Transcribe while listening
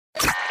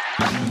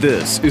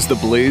This is the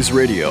Blaze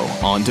Radio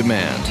on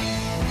demand.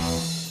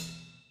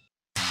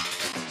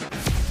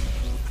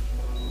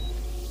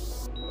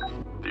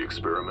 The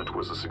experiment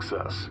was a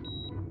success.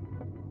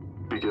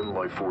 Begin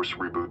Life Force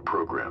Reboot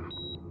Program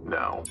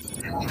now.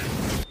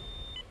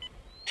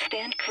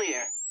 Stand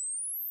clear.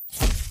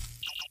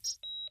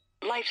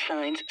 Life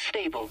signs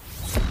stable.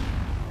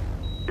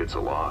 It's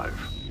alive.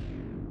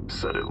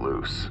 Set it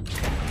loose.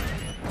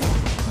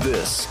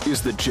 This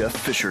is the Jeff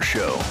Fisher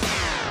Show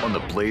on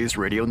the Blaze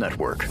Radio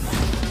Network.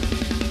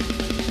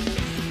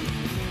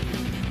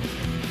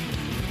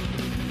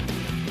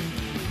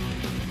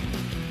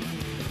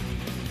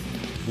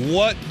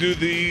 What do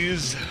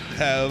these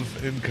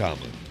have in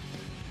common?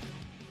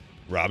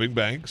 Robbing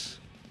banks,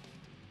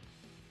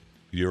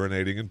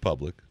 urinating in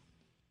public,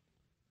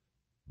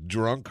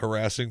 drunk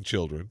harassing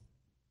children,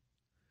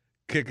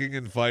 kicking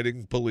and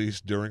fighting police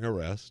during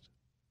arrest,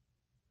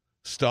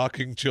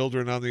 stalking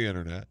children on the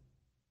internet,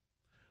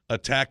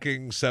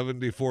 attacking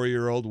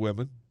 74-year-old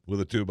women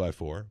with a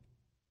 2x4,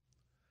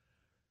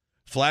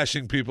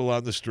 flashing people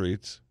on the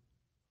streets,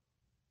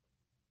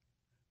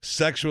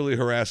 sexually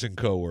harassing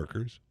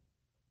coworkers,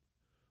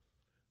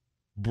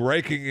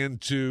 breaking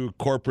into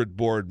corporate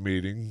board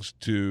meetings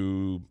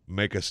to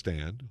make a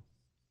stand,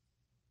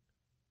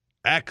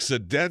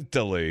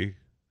 accidentally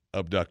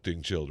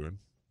abducting children,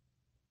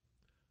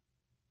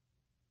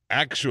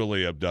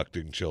 actually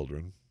abducting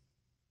children,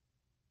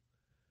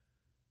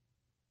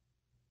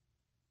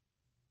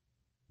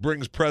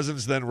 brings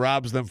presents, then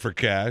robs them for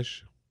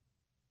cash,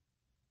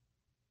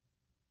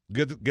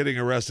 getting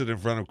arrested in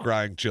front of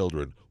crying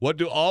children. What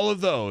do all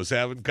of those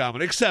have in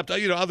common? Except,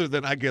 other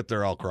than I get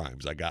they're all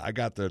crimes. I got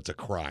that it's a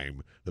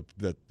crime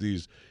that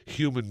these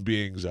human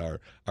beings are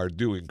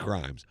doing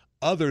crimes.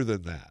 Other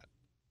than that,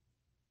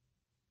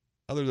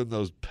 other than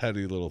those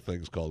petty little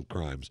things called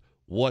crimes,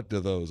 what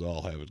do those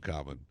all have in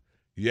common?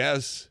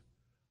 Yes,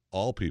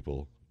 all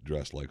people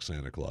dress like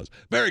Santa Claus.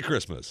 Merry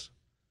Christmas.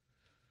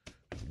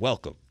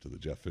 Welcome to the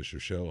Jeff Fisher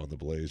Show on the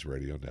Blaze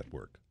Radio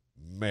Network.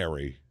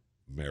 Merry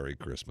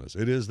Christmas.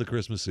 It is the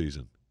Christmas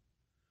season.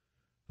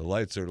 The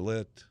lights are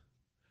lit.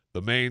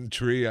 The main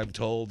tree, I'm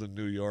told, in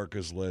New York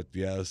is lit.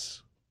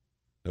 Yes.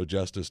 No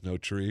justice, no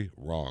tree.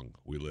 Wrong.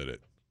 We lit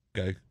it.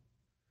 Okay?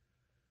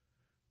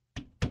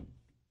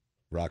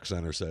 Rock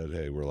Center said,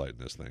 hey, we're lighting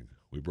this thing.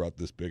 We brought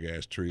this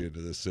big-ass tree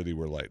into this city.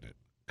 We're lighting it.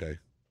 Okay?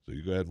 So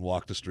you go ahead and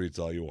walk the streets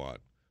all you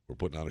want. We're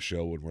putting on a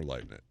show when we're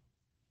lighting it.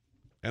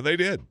 And they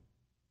did.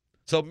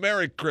 So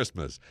Merry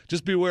Christmas.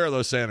 Just beware of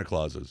those Santa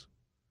Clauses.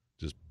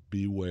 Just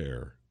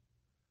beware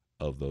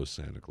of those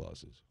Santa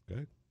Clauses.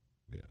 Okay?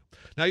 Yeah.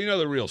 Now, you know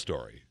the real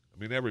story. I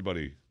mean,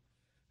 everybody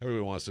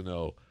wants to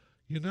know,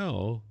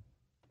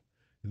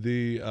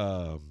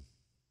 the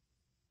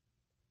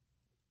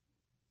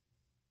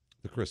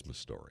Christmas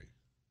story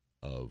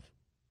of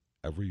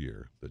every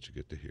year that you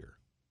get to hear.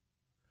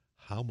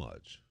 How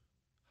much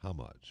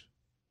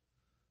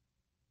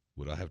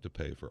would I have to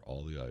pay for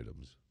all the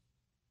items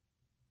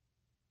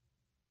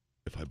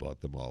if I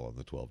bought them all on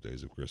the 12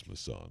 Days of Christmas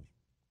song?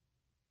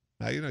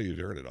 Now, you've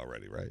heard it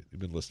already, right?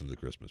 You've been listening to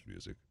Christmas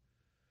music.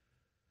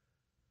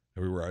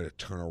 Everywhere I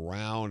turn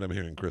around, I'm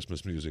hearing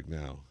Christmas music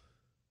now.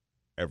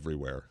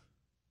 Everywhere.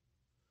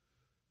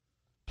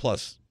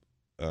 Plus,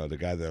 the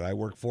guy that I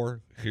work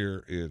for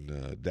here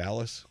in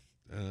Dallas,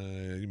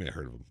 you may have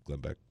heard of him, Glenn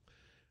Beck.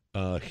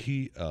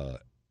 He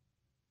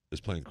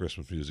is playing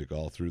Christmas music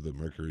all through the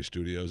Mercury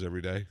Studios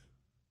every day.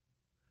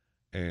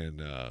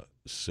 And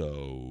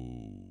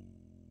so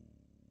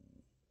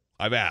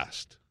I've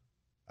asked.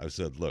 I've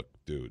said, look,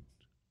 dude,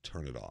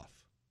 turn it off.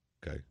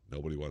 Okay?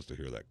 Nobody wants to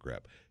hear that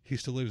crap. He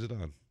still leaves it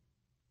on.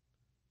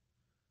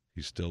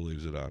 He still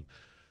leaves it on.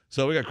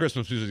 So we got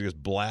Christmas music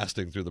just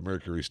blasting through the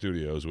Mercury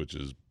Studios, which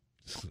is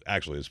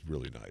actually it's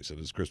really nice. And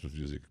it's Christmas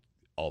music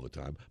all the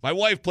time. My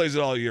wife plays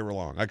it all year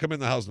long. I come in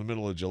the house in the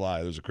middle of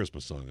July, there's a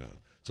Christmas song on.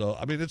 So,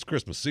 it's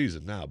Christmas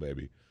season now,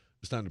 baby.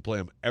 It's time to play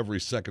them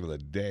every second of the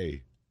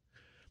day.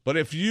 But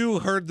if you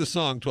heard the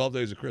song 12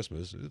 Days of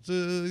Christmas, it's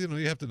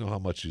you have to know how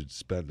much you'd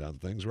spend on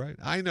things, right?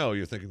 I know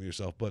you're thinking to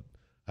yourself, but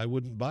I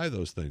wouldn't buy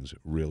those things.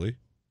 Really?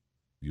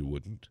 You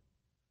wouldn't?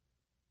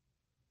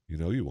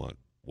 You want.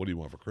 What do you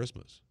want for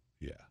Christmas?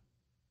 Yeah,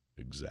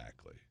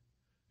 exactly.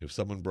 If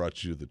someone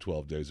brought you the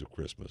 12 Days of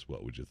Christmas,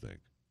 what would you think?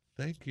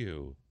 Thank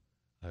you.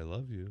 I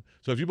love you.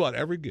 So if you bought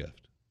every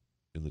gift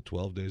in the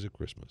 12 Days of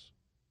Christmas,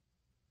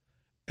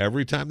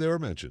 every time they were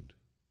mentioned,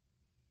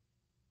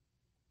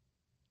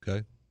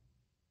 okay,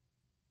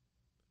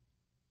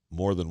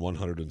 more than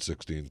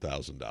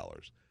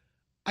 $116,000.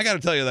 I got to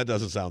tell you, that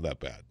doesn't sound that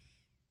bad.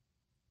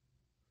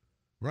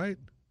 Right?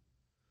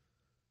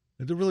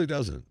 It really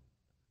doesn't.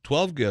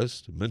 12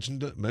 gifts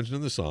mentioned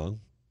in the song.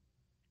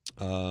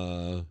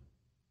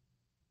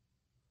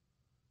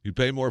 You'd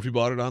pay more if you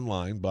bought it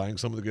online. Buying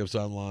some of the gifts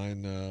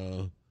online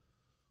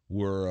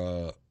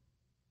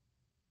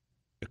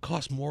it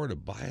costs more to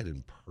buy it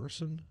in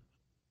person.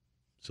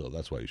 So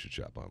that's why you should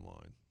shop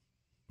online.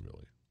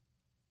 Really.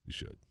 You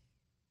should.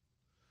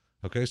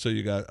 Okay, so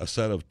you got a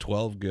set of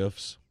 12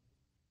 gifts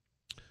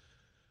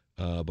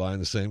Buying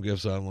the same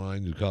gifts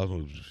online, you cost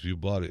if you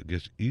bought it.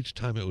 Each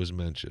time it was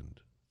mentioned,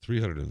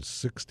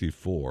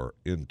 364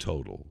 in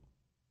total,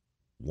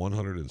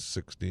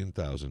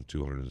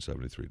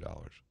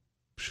 $116,273.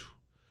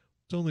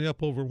 It's only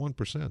up over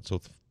 1%,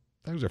 so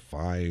things are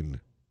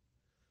fine.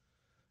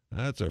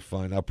 That's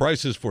fine. Now,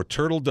 prices for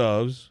turtle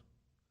doves,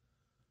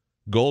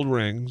 gold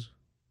rings,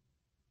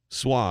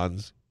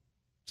 swans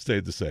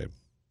stayed the same.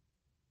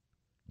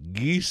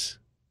 Geese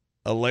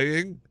a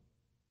laying,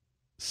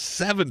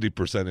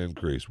 70%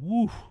 increase.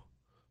 Woo,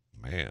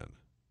 man,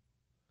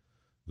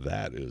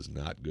 that is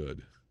not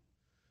good.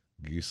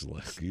 Geese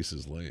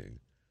is laying.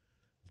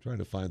 I'm trying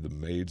to find the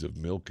maids of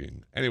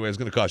milking. Anyway, it's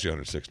going to cost you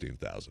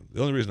 $116,000.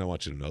 The only reason I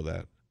want you to know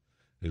that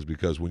is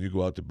because when you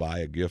go out to buy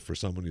a gift for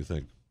someone, you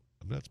think,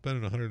 I'm not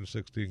spending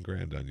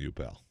 $116,000 on you,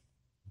 pal.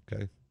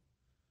 Okay?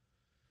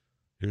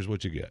 Here's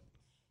what you get.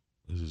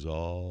 This is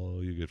all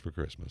you get for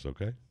Christmas,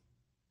 okay?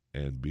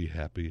 And be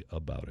happy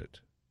about it.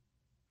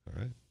 All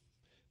right?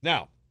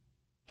 Now,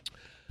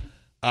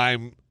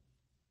 I'm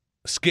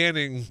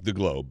scanning the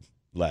globe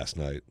last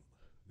night,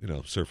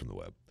 surfing the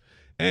web,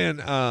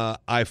 and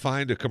I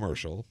find a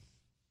commercial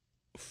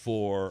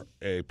for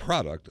a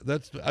product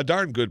that's a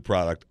darn good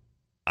product,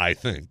 I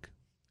think.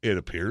 It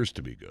appears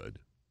to be good.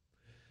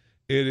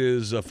 It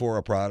is for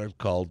a product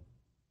called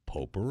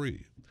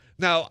Potpourri.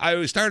 Now,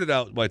 I started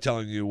out by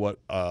telling you what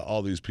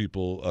all these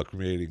people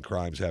creating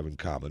crimes have in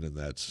common, and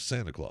that's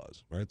Santa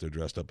Claus, right? They're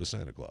dressed up as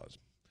Santa Claus.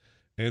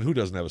 And who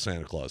doesn't have a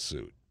Santa Claus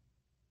suit?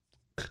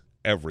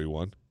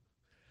 Everyone.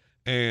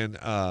 And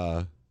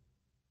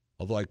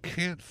although I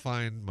can't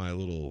find my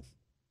little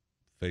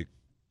fake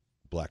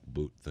black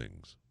boot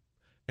things.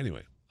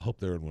 Anyway, I hope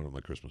they're in one of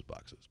my Christmas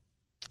boxes.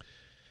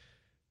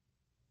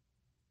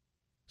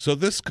 So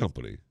this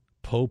company,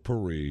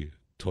 Potpourri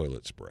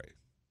Toilet Spray.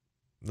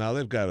 Now,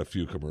 they've got a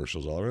few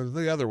commercials all around.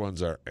 The other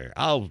ones are,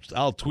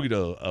 I'll tweet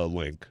a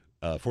link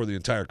for the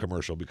entire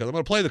commercial because I'm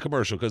going to play the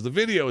commercial because the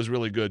video is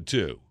really good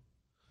too.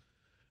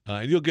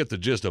 And you'll get the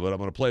gist of it. I'm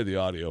going to play the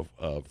audio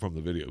from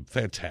the video.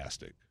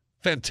 Fantastic.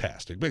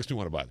 Fantastic. Makes me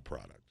want to buy the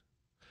product.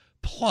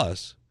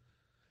 Plus,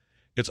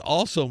 it's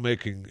also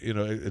making,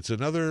 it's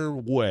another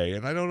way.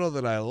 And I don't know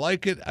that I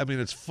like it. I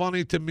mean, it's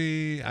funny to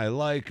me. I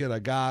like it. I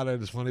got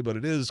it. It's funny. But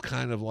it is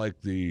kind of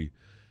like the,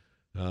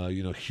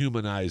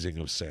 humanizing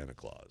of Santa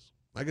Claus.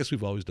 I guess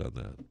we've always done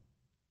that.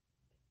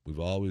 We've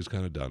always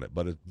kind of done it.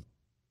 But it's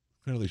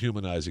kind of the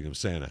humanizing of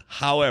Santa.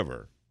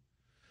 However,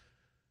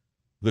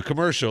 the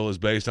commercial is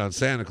based on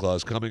Santa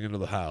Claus coming into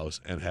the house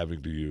and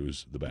having to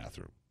use the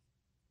bathroom,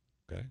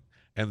 okay?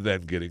 And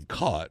then getting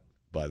caught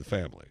by the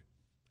family.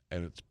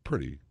 And it's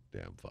pretty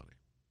damn funny.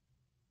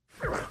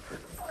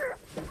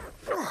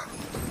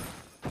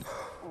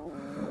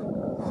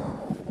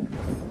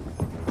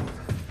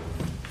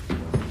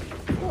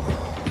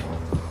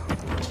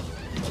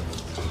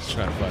 Let's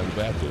try to find the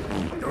bathroom.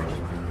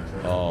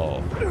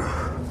 Oh.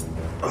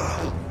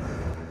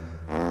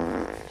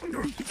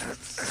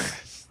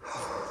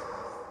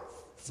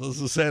 So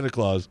this is Santa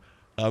Claus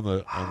on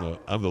the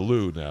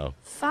loo now.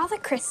 Father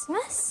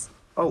Christmas?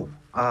 Oh,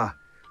 hi.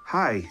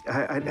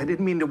 I didn't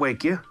mean to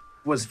wake you.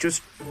 Was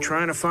just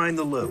trying to find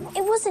the loo.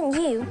 It wasn't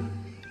you.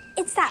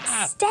 It's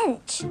that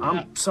stench.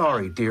 I'm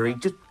sorry, dearie.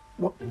 Just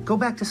go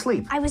back to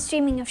sleep. I was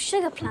dreaming of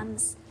sugar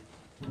plums.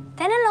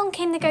 Then along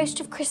came the ghost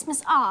of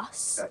Christmas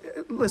arse.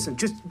 Listen,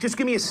 just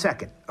give me a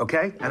second,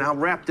 okay? And I'll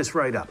wrap this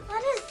right up.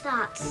 What is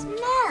that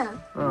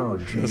smell? Oh,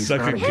 The jeez.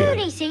 second Who kid. did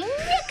he see?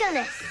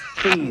 Nicholas!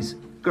 Please,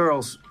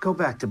 girls, go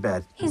back to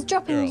bed. He's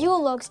dropping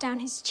Yule logs down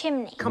his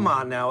chimney. Come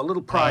on now, a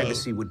little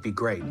privacy would be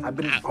great. I've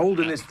been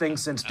holding this thing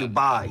since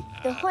Dubai.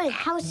 The whole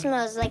house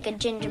smells like a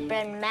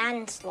gingerbread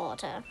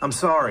manslaughter. I'm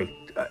sorry.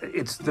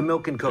 It's the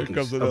milk and cookies,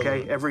 comes another okay?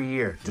 one. Every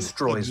year.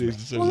 Destroys me.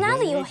 Well, now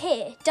that you're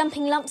here,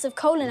 dumping lumps of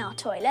coal in our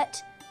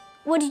toilet,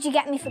 what did you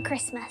get me for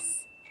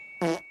Christmas?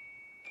 Gross!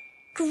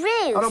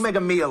 I don't make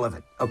a meal of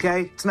it,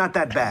 okay? It's not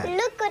that bad.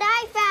 Look what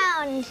I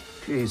found!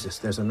 Jesus,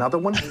 there's another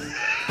one?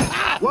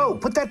 Whoa,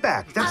 put that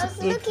back. I That's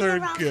was looking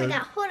third around for kid.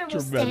 that horrible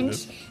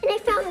Tremendous. stench, and I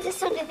found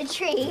this under the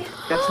tree.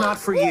 not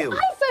for you.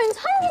 iPhones,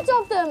 hundreds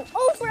of them,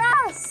 all for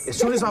us. As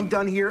soon as I'm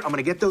done here, I'm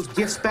gonna get those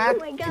gifts back, Oh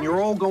my God. and you're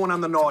all going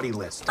on the naughty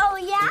list. Oh,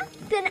 yeah?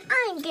 Then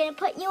I'm gonna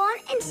put you on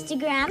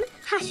Instagram.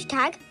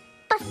 Hashtag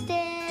busted.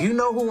 Do you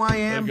know who I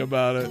am? Think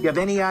about it. You have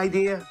any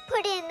idea?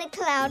 Put in the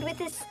cloud with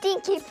his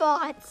stinky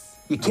farts.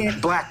 You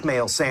can't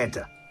blackmail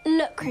Santa.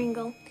 Look,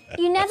 Kringle,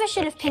 you never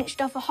should have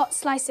pinched off a hot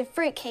slice of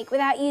fruitcake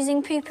without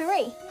using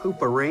Poopery.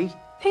 Poopery?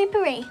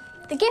 Poopery,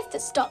 the gift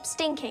that stops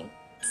stinking.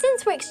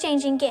 Since we're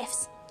exchanging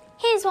gifts,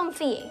 here's one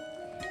for you.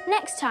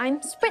 Next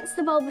time, spritz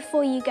the bowl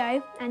before you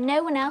go, and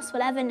no one else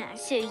will ever know.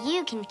 So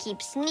you can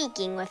keep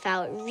sneaking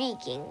without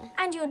reeking.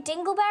 And your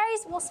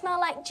dingleberries will smell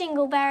like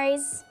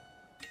jingleberries.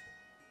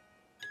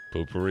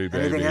 Potpourri,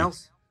 baby. Anything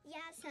else? Yeah,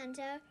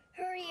 Santa,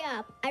 hurry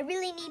up. I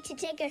really need to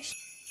take a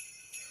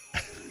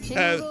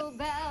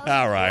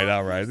All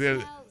right.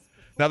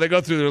 Now they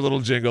go through their little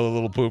jingle, a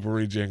little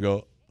Potpourri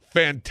jingle.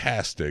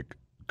 Fantastic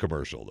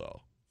commercial,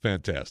 though.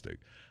 Fantastic.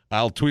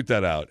 I'll tweet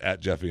that out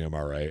at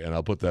JeffyMRA, and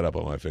I'll put that up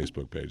on my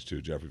Facebook page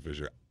too, Jeffrey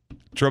Fisher.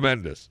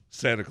 Tremendous.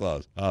 Santa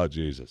Claus. Oh,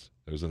 Jesus.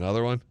 There's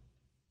another one.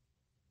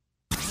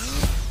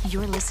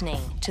 You're listening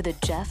to The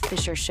Jeff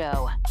Fisher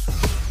Show,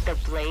 the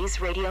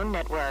Blaze Radio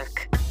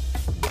Network.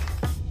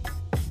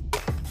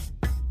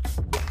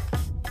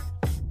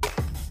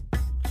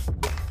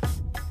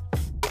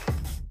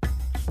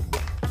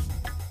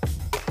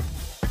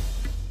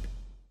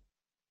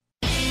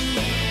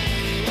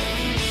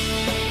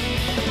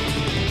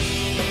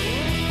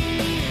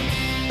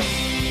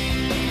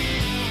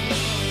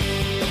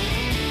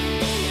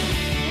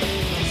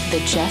 The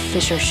Jeff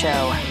Fisher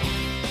Show.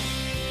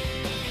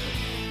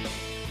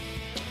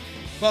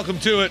 Welcome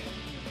to it.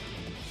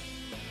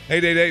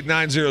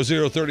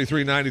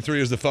 888-900-3393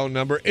 is the phone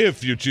number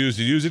if you choose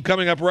to use it.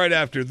 Coming up right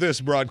after this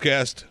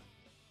broadcast,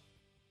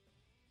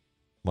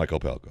 Mike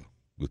Opelka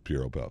with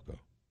Pierre Opelka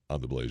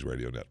on the Blaze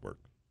Radio Network.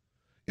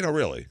 You know,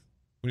 really,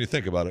 when you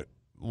think about it,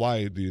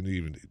 why do you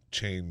even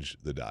change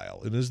the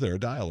dial? And is there a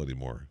dial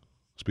anymore?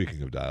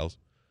 Speaking of dials,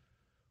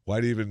 why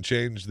do you even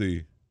change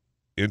the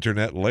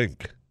internet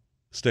link?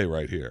 Stay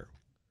right here.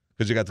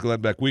 Because you got the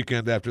Glenn Beck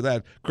weekend after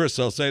that. Chris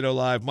Salcedo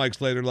live, Mike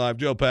Slater live,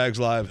 Joe Pags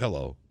live.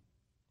 Hello.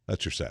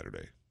 That's your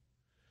Saturday.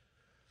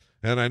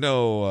 And I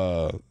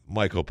know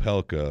Mike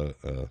Opelka,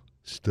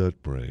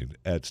 Stuntbrain,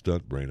 at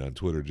Stuntbrain on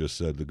Twitter, just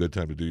said the good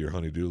time to do your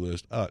honey-do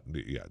list.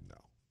 Yeah, no.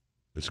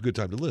 It's a good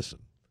time to listen.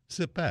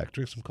 Sit back,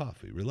 drink some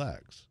coffee,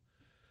 relax.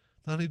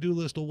 The honey-do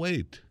list will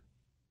wait.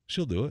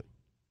 She'll do it.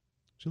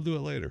 She'll do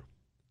it later.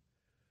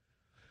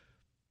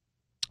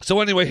 So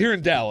anyway, here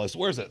in Dallas,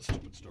 where's that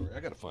stupid story? I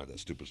got to find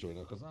that stupid story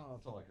now because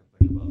that's all I can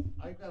think about.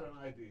 I got an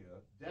idea.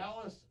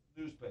 Dallas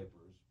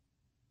newspapers,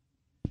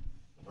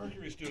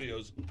 Mercury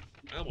Studios.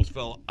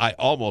 I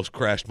almost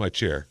crashed my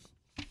chair.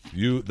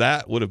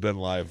 That would have been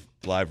live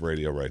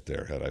radio right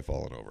there had I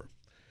fallen over.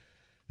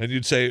 And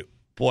you'd say,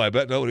 boy, I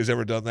bet nobody's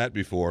ever done that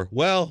before.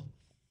 Well,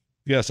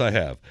 yes, I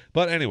have.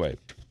 But anyway,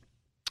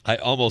 I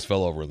almost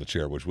fell over in the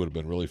chair, which would have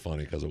been really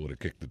funny because I would have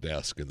kicked the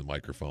desk and the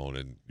microphone,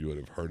 and you would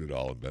have heard it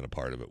all and been a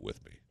part of it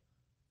with me.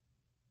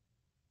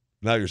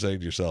 Now you're saying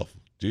to yourself,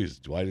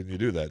 geez, why didn't you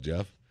do that,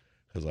 Jeff?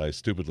 Because I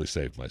stupidly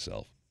saved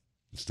myself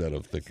instead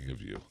of thinking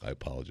of you. I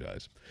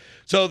apologize.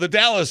 So the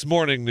Dallas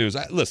Morning News,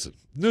 listen,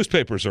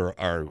 newspapers are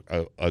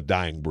a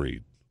dying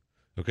breed,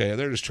 okay?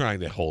 They're just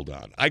trying to hold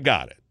on. I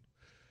got it.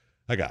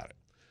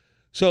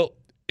 So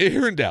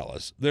here in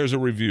Dallas, there's a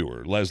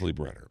reviewer, Leslie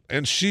Brenner,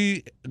 and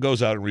she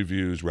goes out and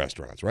reviews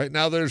restaurants, right?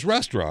 Now, there's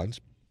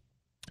restaurants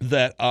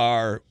that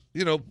are,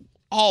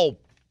 all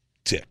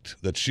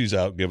ticked that she's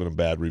out giving them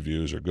bad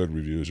reviews or good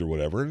reviews or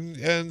whatever,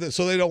 and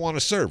so they don't want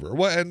to serve her.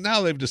 Well, and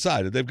now they've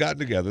decided, they've gotten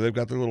together, they've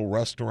got their little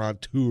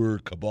restaurant tour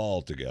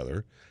cabal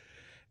together,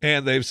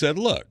 and they've said,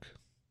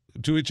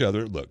 to each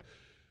other,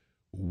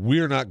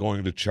 we're not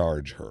going to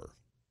charge her.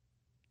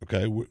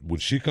 Okay, when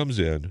she comes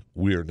in,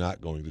 we are not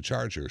going to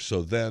charge her.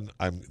 So then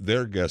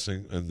they're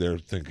guessing and they're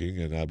thinking,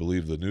 and I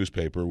believe the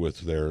newspaper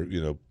with their,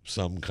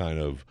 some kind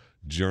of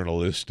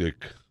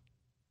journalistic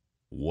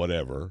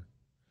whatever,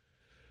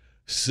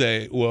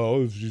 say,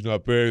 well, if she's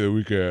not paying, then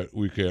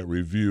we can't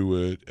review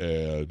it,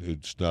 and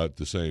it's not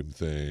the same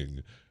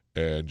thing,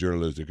 and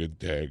journalistic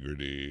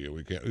integrity, and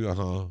we can't.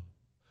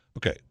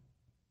 Okay.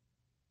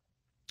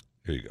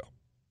 Here you go.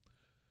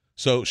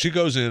 So she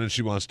goes in and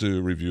she wants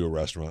to review a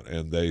restaurant,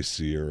 and they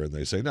see her and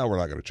they say, no, we're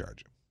not going to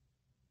charge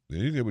you.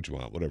 You can get what you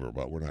want, whatever,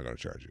 but we're not going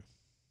to charge you.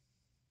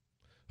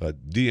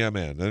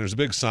 DMN. And there's a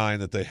big sign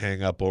that they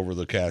hang up over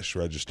the cash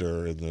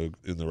register in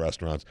the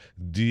restaurants.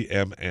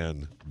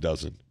 DMN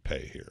doesn't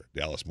pay here.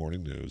 Dallas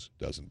Morning News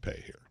doesn't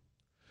pay here.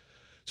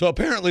 So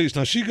apparently,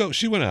 now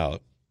she went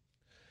out,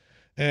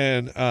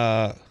 and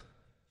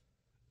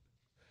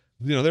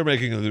they're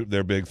making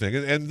their big thing.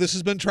 And this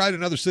has been tried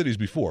in other cities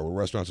before, where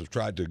restaurants have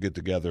tried to get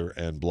together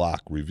and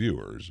block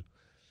reviewers.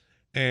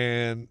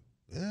 And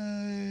it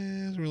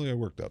hasn't really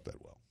worked out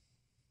that well.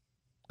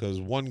 Because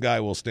one guy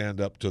will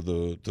stand up to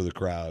the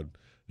crowd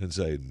and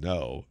say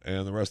no,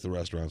 and the rest of the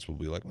restaurants will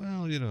be like,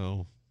 well,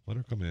 let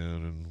her come in,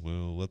 and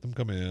we'll let them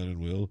come in,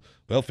 and we'll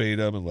feed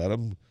them and let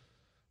them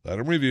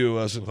review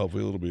us, and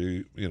hopefully it'll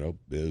be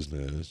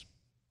business.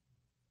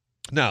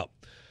 Now,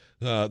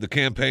 the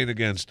campaign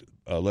against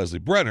Leslie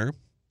Brenner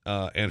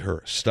and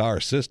her star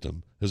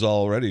system has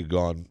already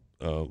gone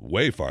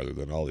way farther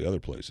than all the other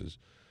places.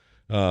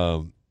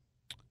 They've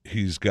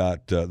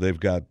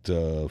got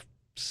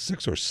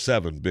 6 or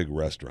 7 big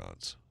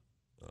restaurants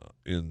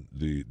in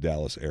the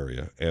Dallas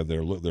area, and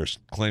they're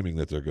claiming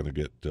that they're going to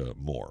get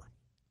more.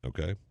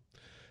 Okay,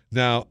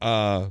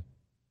 now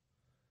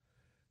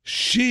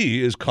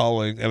she is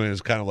calling. I mean,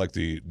 it's kind of like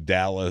the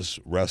Dallas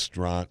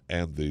restaurant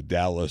and the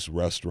Dallas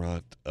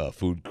restaurant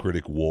food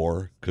critic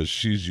war, because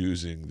she's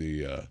using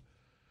the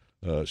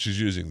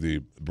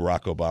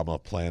Barack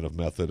Obama plan of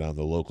method on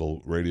the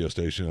local radio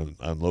station,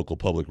 on local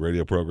public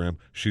radio program.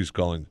 She's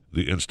calling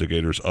the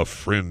instigators a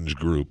fringe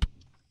group.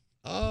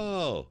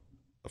 Oh,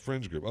 a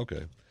fringe group.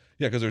 Okay.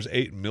 Yeah, because there's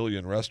 8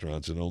 million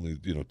restaurants and only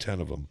 10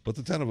 of them. But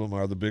the 10 of them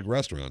are the big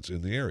restaurants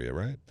in the area,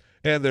 right?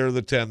 And they're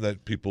the 10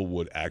 that people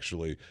would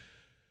actually,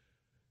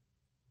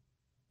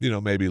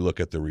 maybe look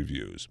at the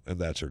reviews, and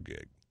that's her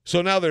gig.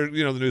 So now they're,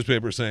 the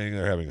newspaper's saying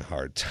they're having a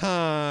hard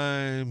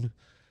time.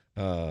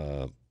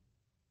 They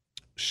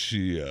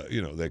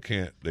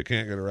can't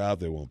get her out.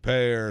 They won't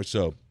pay her.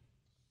 So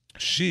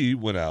she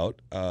went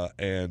out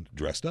and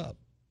dressed up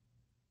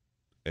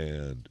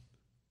and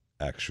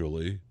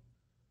actually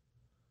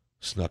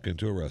snuck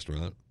into a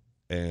restaurant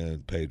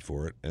and paid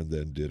for it and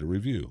then did a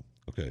review.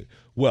 Okay.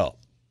 Well,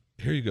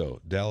 here you go.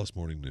 Dallas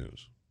Morning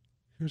News.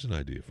 Here's an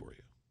idea for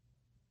you.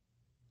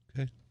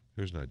 Okay?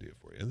 Here's an idea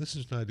for you. And this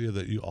is an idea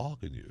that you all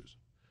can use.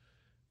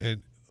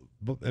 And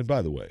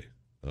by the way,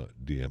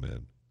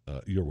 DMN,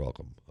 you're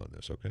welcome on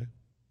this, okay?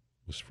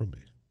 This is from me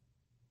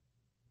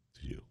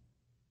to you.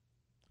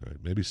 All right?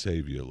 Maybe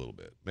save you a little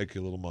bit. Make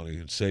you a little money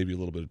and save you a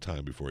little bit of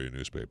time before your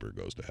newspaper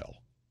goes to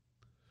hell.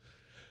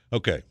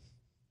 Okay.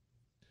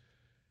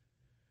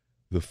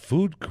 The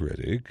food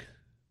critic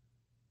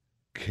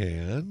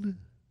can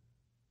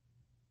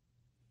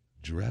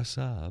dress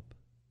up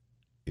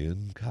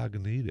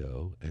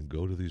incognito and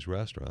go to these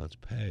restaurants,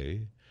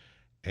 pay,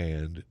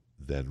 and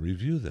then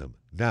review them.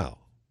 Now,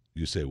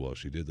 you say, well,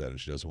 she did that and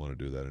she doesn't want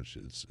to do that. And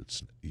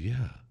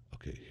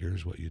okay,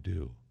 here's what you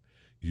do.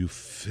 You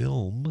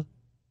film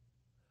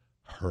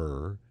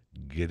her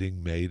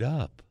getting made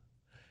up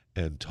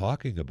and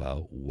talking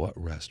about what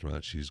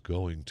restaurant she's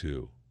going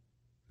to,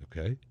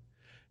 okay,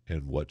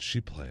 and what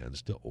she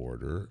plans to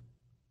order,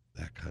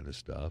 that kind of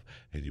stuff,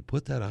 and you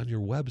put that on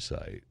your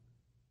website.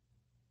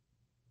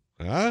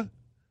 Huh?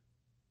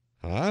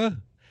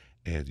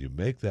 And you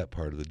make that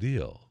part of the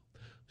deal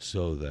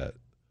so that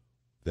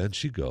then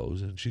she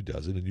goes and she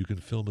does it, and you can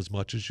film as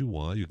much as you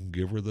want. You can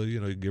give her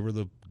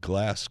the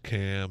glass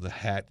cam, the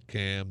hat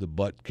cam, the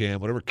butt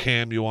cam, whatever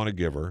cam you want to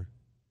give her.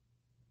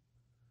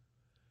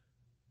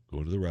 Go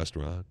into the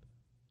restaurant,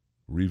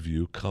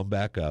 review, come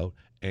back out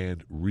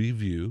and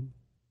review.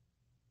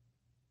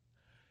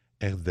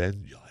 And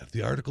then you'll have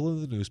the article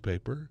in the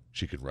newspaper.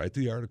 She can write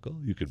the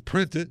article. You can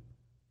print it.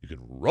 You can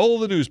roll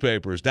the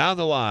newspapers down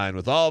the line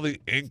with all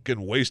the ink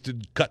and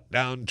wasted cut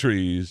down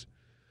trees.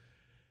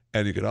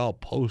 And you can all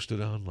post it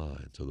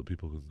online so that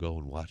people can go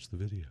and watch the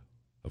video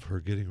of her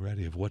getting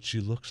ready, of what she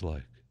looks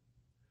like.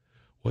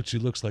 What she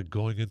looks like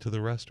going into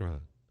the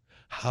restaurant.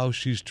 How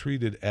she's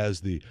treated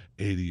as the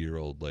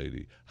 80-year-old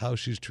lady. How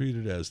she's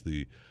treated as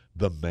the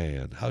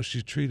man. How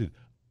she's treated.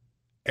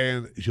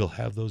 And you'll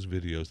have those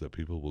videos that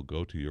people will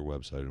go to your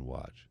website and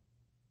watch.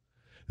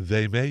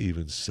 They may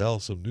even sell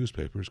some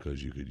newspapers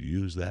because you could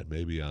use that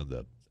maybe on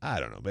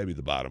maybe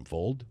the bottom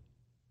fold.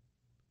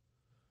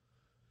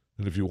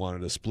 And if you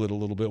wanted to split a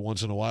little bit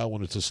once in a while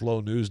when it's a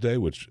slow news day,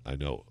 which I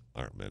know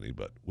aren't many,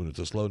 but when it's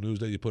a slow news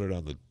day, you put it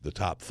on the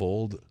top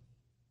fold.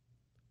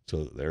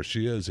 So there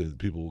she is, and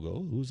people will go,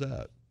 oh, who's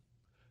that?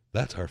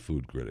 That's our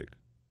food critic.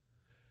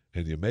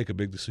 And you make a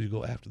big, so you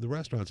go after the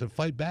restaurants and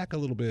fight back a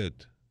little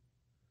bit.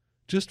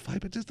 Just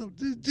fight, but just a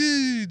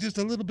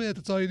little bit.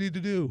 That's all you need to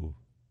do.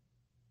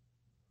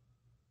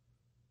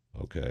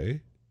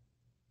 Okay.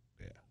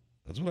 Yeah,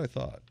 that's what I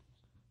thought.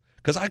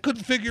 Because I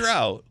couldn't figure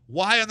out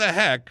why in the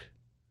heck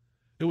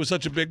it was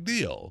such a big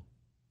deal.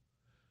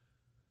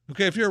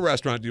 Okay, if you're a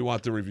restaurant, do you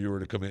want the reviewer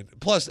to come in?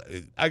 Plus,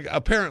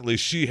 apparently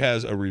she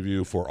has a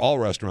review for all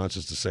restaurants.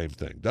 It's the same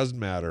thing. Doesn't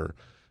matter.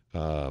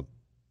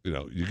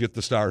 You get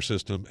the star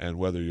system, and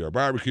whether you're a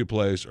barbecue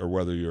place or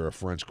whether you're a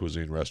French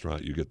cuisine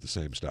restaurant, you get the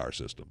same star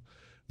system.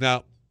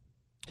 Now,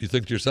 you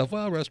think to yourself,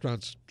 well,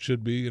 restaurants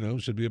should be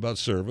about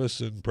service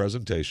and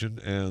presentation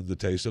and the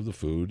taste of the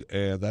food,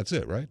 and that's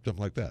it, right?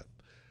 Something like that.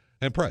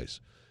 And price.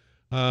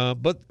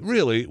 But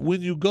really,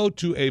 when you go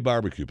to a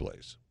barbecue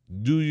place,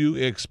 do you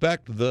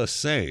expect the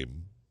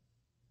same?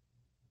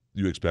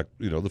 You expect,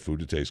 the food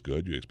to taste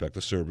good. You expect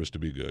the service to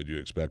be good. You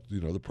expect,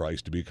 the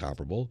price to be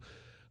comparable.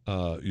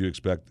 You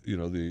expect,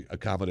 the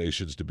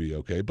accommodations to be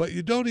okay. But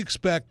you don't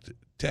expect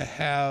to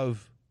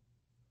have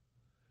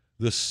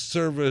the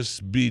service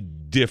be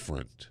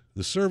different.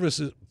 The service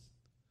is,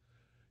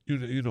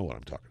 you know what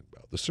I'm talking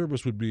about. The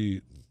service would be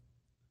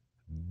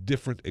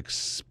different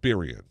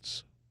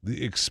experience.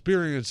 The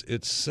experience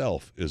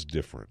itself is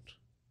different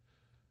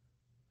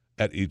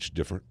at each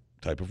different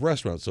type of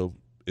restaurant. So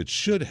it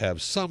should have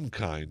some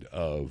kind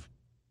of,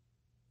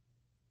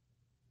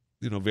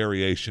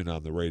 variation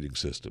on the rating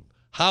system.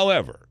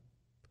 However,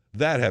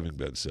 that having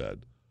been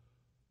said,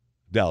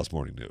 Dallas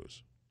Morning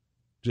News,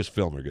 just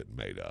film her getting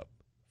made up.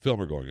 Film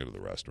her going into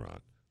the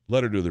restaurant.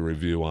 Let her do the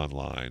review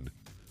online.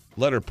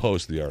 Let her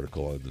post the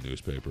article in the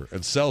newspaper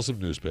and sell some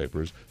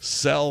newspapers.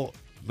 Sell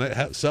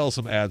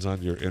some ads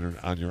on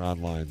your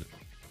online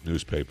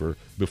newspaper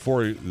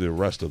before the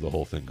rest of the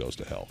whole thing goes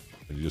to hell.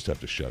 And you just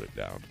have to shut it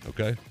down,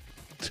 okay?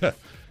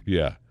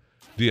 Yeah.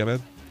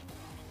 DMN,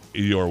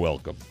 you're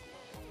welcome.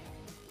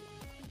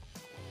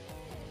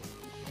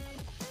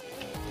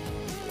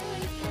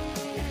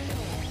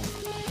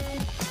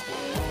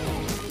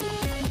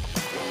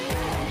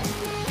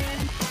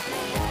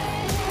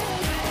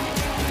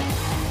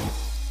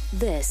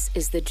 This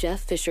is The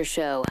Jeff Fisher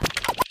Show.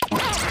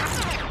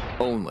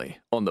 Only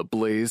on the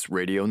Blaze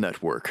Radio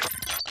Network.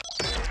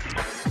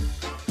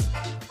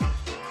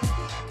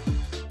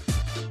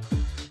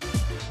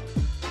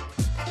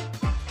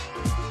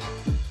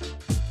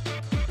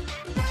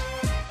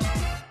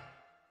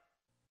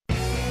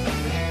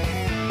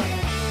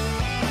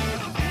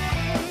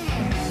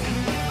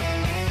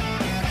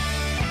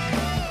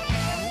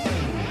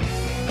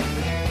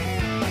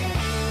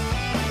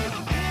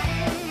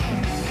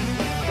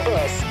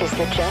 This is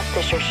The Jeff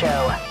Fisher Show.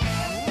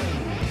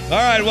 All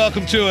right,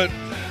 welcome to it.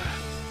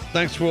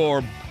 Thanks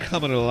for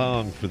coming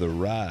along for the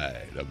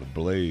ride on the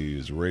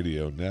Blaze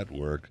Radio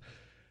Network.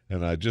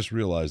 And I just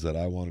realized that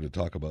I wanted to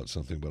talk about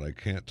something, but I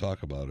can't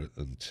talk about it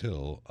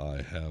until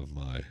I have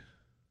my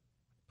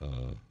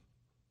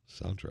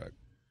soundtrack.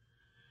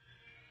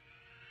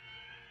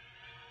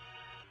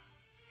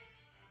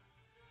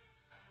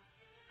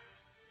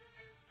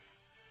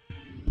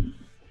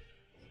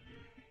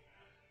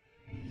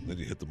 Then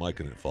you hit the mic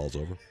and it falls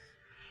over.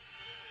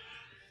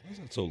 Why is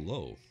that so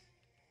low?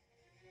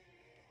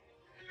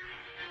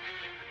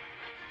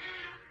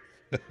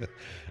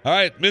 All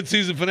right,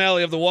 mid-season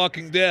finale of The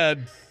Walking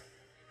Dead.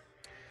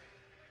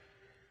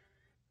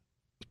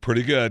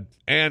 Pretty good,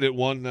 and it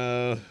won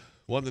the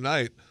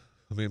night.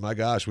 I mean, my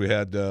gosh, we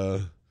had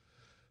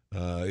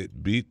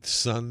it beat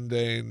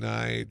Sunday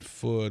Night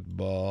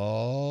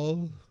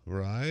Football,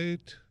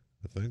 right?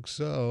 I think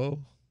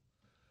so.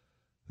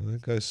 I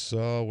think I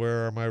saw,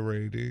 where are my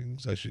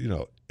ratings? I should,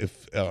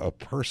 if a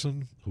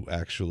person who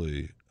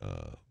actually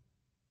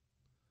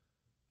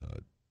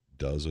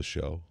does a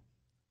show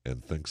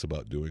and thinks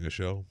about doing a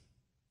show,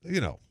 I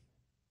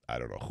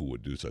don't know who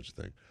would do such a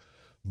thing,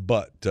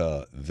 but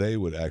they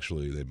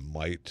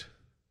might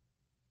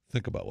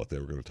think about what they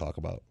were going to talk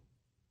about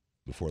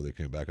before they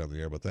came back on the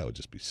air, but that would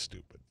just be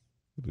stupid.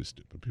 It would be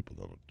stupid. People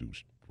don't do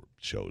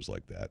shows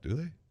like that, do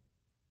they?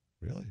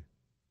 Really?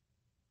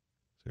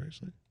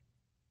 Seriously?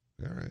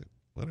 All right,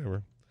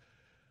 whatever.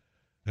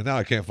 And now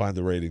I can't find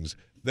the ratings.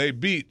 They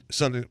beat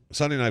Sunday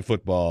Night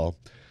Football,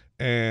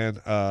 and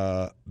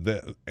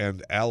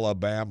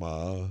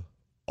Alabama,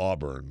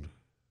 Auburn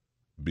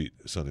beat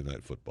Sunday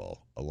Night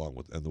Football,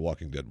 and The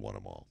Walking Dead won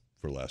them all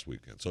for last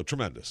weekend. So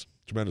tremendous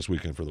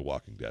weekend for The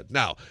Walking Dead.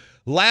 Now,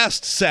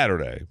 last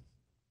Saturday,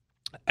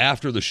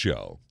 after the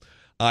show,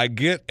 I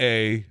get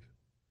a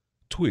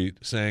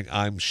tweet saying,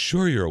 "I'm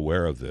sure you're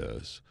aware of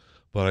this,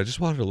 but I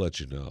just wanted to let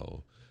you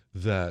know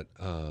that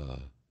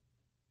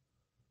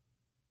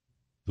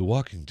The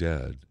Walking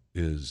Dead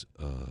is,"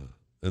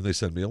 and they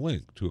send me a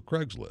link to a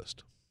Craigslist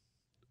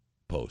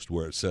post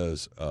where it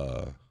says,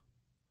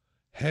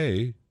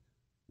 "Hey,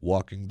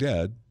 Walking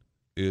Dead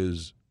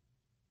is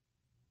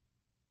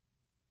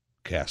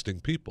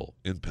casting people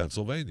in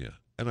Pennsylvania."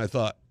 And I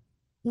thought,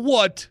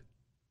 what?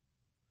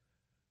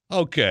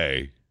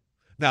 Okay.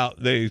 Now,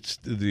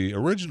 the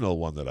original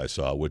one that I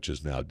saw, which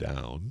is now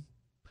down,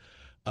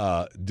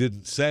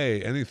 didn't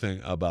say anything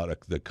about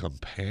the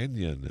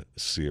companion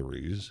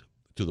series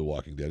to The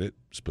Walking Dead. It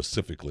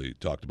specifically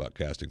talked about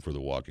casting for The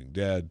Walking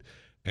Dead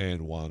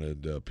and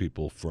wanted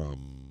people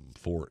from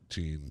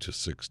 14 to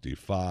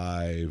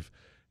 65,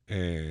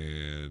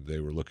 and they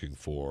were looking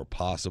for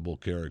possible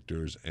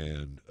characters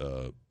and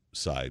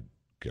side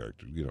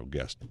characters,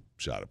 guest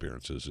shot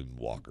appearances and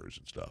walkers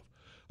and stuff.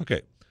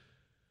 Okay,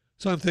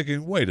 so I'm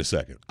thinking, wait a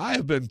second. I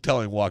have been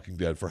telling Walking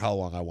Dead for how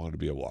long I wanted to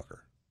be a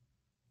walker.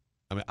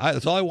 I mean,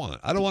 that's all I want.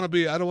 I don't want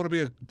to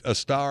be a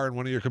star in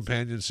one of your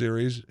companion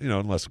series,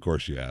 unless of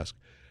course you ask.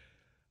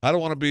 I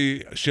don't want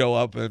to show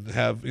up and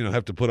have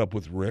to put up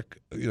with Rick,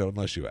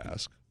 unless you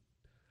ask.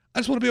 I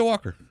just want to be a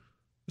walker.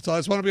 That's all. I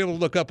just want to be able to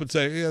look up and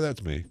say, yeah,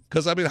 that's me.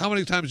 Because I mean, how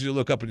many times do you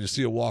look up and you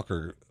see a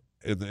walker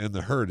in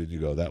the herd and you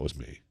go, that was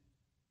me?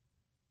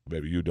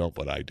 Maybe you don't,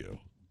 but I do.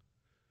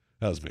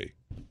 That was me.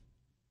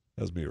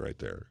 That was me right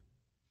there.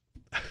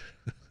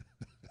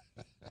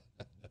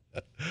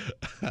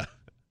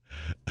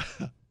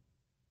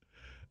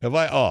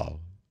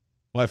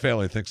 My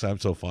family thinks I'm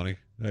so funny.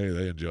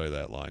 They enjoy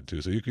that line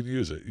too. So you can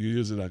use it. You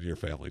use it on your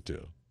family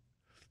too.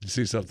 You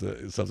see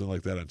something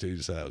like that on TV,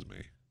 you say, that was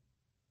me.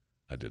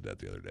 I did that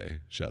the other day.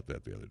 Shot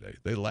that the other day.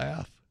 They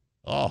laugh.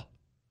 Oh,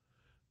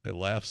 they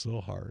laugh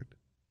so hard.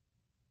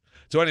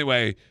 So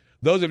anyway,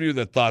 those of you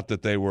that thought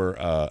that they were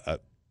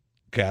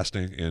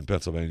casting in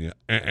Pennsylvania,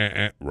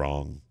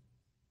 wrong.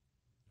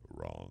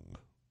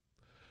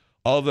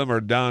 All of them are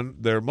down.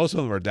 Most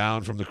of them are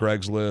down from the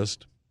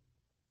Craigslist.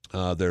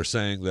 They're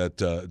saying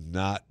that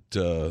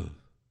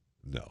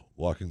no.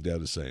 Walking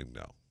Dead is saying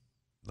no,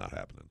 not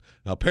happening.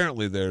 Now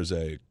apparently there's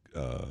a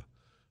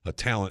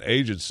talent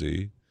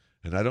agency,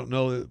 and I don't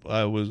know.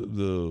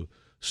 The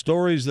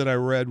stories that I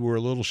read were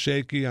a little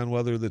shaky on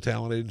whether the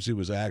talent agency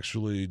was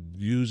actually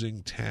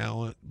using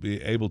talent,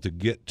 be able to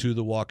get to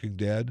The Walking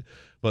Dead,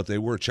 but they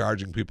were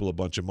charging people a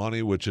bunch of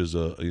money, which is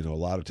a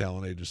lot of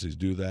talent agencies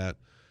do that.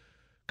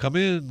 Come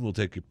in, we'll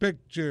take your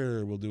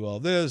picture, we'll do all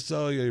this.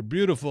 Oh, yeah, you're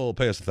beautiful.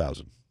 Pay us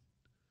 $1,000.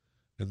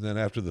 And then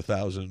after the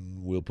 1,000,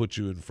 we'll put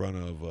you in front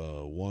of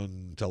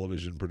one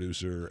television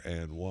producer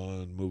and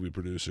one movie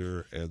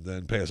producer, and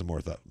then pay us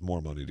more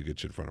money to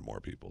get you in front of more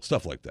people.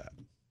 Stuff like that.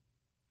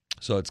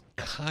 So it's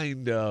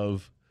kind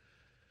of,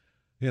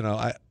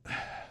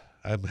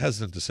 I'm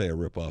hesitant to say a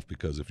ripoff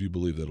because if you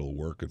believe that it'll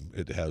work, and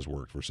it has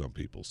worked for some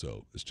people,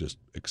 so it's just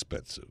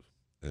expensive.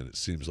 And it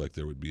seems like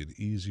there would be an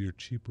easier,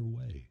 cheaper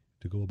way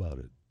to go about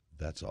it.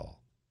 That's all.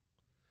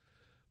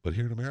 But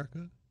here in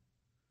America,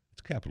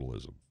 it's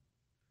capitalism.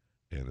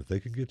 And if they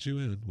can get you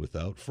in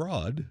without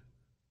fraud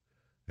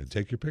and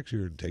take your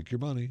picture and take your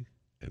money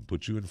and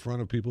put you in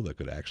front of people that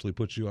could actually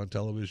put you on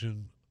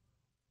television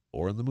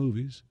or in the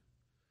movies,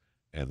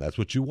 and that's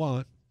what you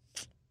want,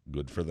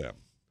 good for them.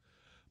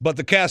 But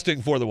the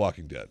casting for The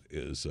Walking Dead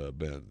has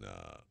been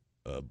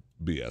a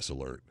BS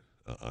alert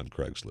on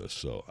Craigslist,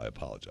 so I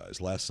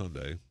apologize. Last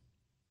Sunday,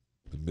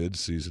 the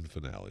mid-season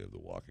finale of The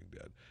Walking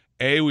Dead.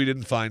 We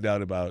didn't find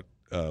out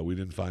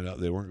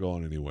they weren't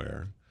going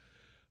anywhere.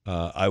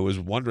 I was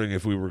wondering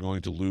if we were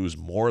going to lose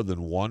more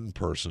than one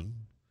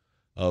person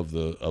of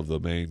the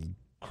main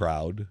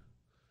crowd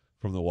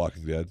from The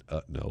Walking Dead.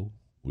 No,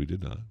 we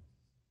did not.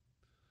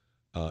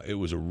 It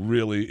was a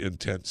really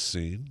intense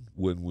scene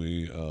when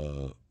we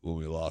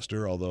lost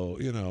her. Although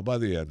by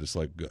the end it's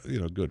like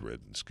good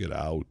riddance, get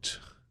out,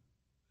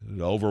 get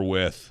it over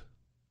with.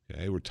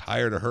 Okay, we're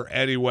tired of her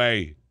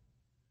anyway.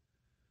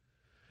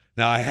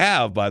 Now I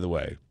have, by the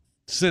way,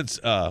 since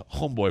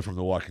Homeboy from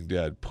The Walking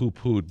Dead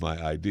poo-pooed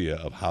my idea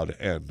of how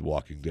to end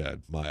Walking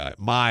Dead,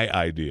 my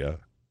idea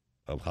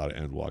of how to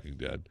end Walking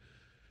Dead,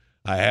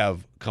 I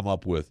have come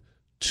up with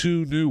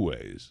 2 new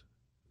ways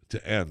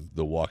to end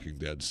the Walking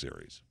Dead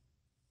series.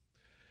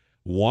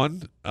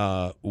 One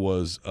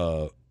was,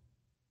 my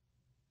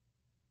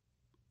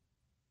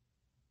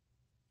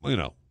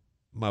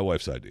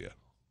wife's idea,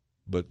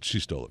 but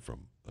she stole it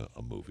from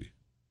a movie.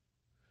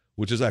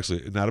 Which is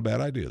actually not a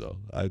bad idea, though.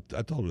 I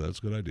told her that's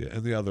a good idea.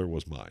 And the other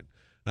was mine.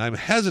 And I'm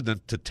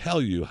hesitant to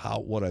tell you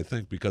what I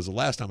think because the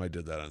last time I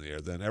did that on the air,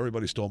 then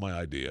everybody stole my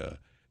idea.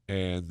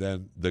 And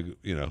then,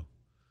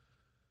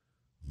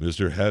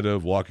 Mr. Head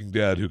of Walking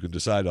Dead, who can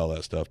decide all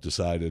that stuff,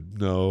 decided,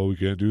 no, we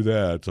can't do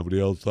that.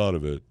 Somebody else thought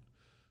of it.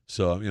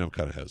 So, I'm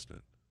kind of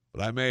hesitant.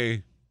 But I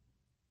may.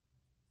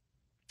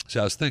 See,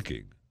 I was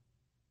thinking,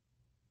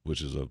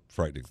 which is a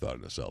frightening thought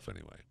in itself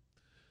anyway.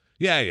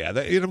 Yeah.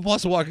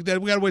 Plus The Walking Dead,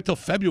 we got to wait till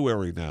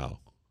February now.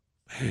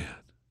 Man,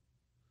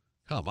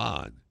 come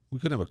on. We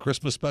couldn't have a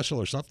Christmas special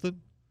or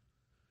something?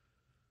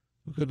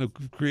 We couldn't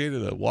have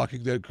created a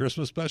Walking Dead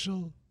Christmas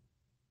special?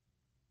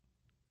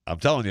 I'm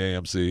telling you,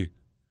 AMC,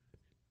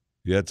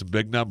 you had some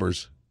big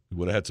numbers. You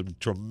would have had some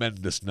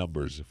tremendous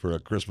numbers for a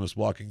Christmas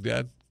Walking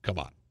Dead. Come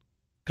on.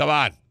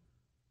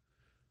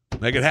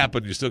 Make it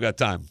happen. You still got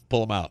time.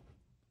 Pull them out.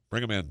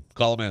 Bring them in.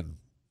 Call them in.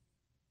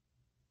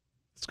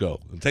 Let's go.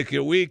 It'll take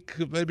you a week,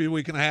 maybe a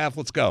week and a half.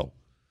 Let's go.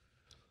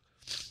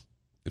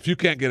 If you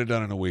can't get it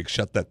done in a week,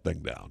 shut that thing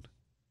down.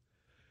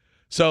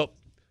 So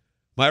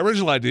my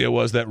original idea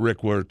was that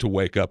Rick were to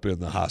wake up in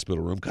the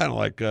hospital room, kind of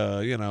like,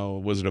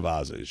 Wizard of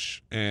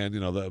Oz-ish. And,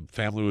 the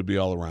family would be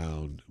all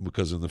around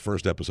because in the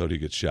first episode he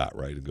gets shot,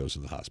 right, and goes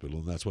in the hospital.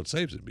 And that's what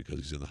saves him because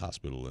he's in the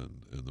hospital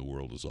and the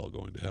world is all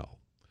going to hell.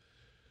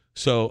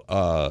 So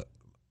I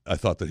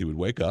thought that he would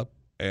wake up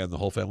and the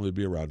whole family would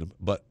be around him.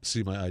 But,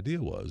 see, my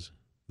idea was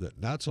that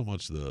not so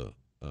much the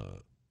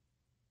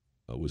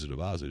Wizard of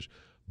Oz-ish,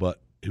 but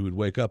he would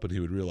wake up and he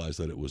would realize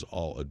that it was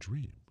all a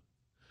dream.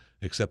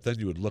 Except then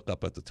you would look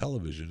up at the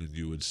television and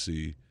you would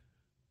see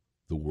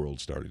the world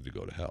starting to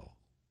go to hell.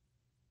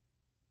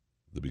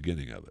 The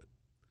beginning of it.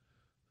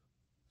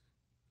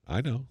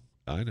 I know.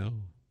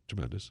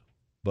 Tremendous.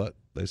 But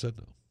they said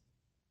no.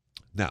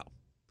 Now,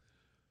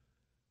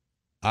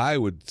 I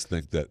would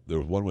think that there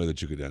was one way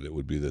that you could end it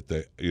would be that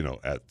they,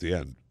 at the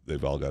end,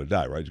 they've all got to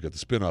die, right? You've got the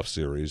spin-off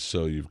series,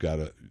 so you've got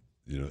to,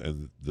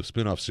 and the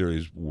spin-off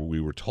series we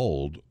were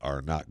told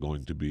are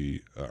going to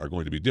be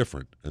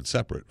different and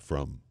separate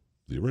from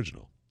the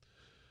original.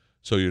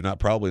 So you're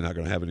probably not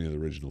going to have any of the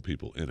original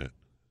people in it.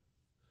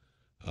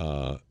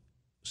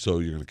 So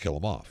you're going to kill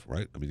them off,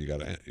 right? I mean, they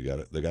got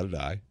to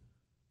die,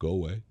 go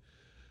away.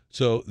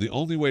 So the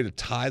only way to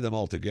tie them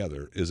all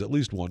together is at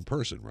least one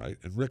person, right?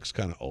 And Rick's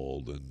kind of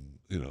old, and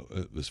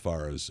as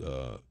far as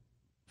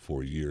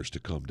for years to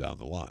come down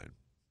the line.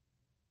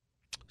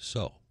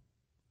 So,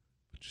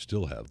 but you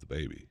still have the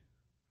baby,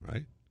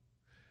 right?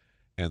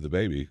 And the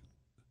baby.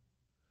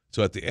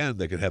 So at the end,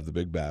 they could have the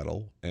big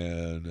battle,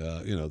 and,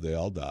 they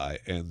all die,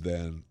 and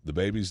then the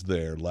baby's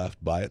there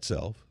left by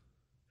itself,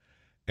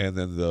 and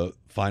then the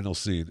final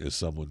scene is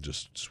someone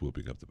just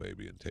swooping up the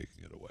baby and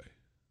taking it away.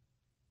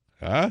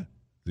 Huh?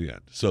 The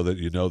end. So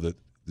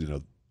that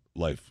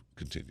life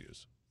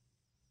continues.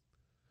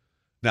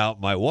 Now,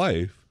 my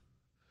wife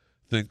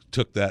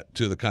took that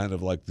to the kind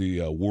of like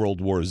the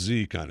World War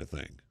Z kind of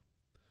thing,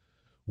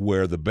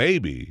 where the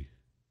baby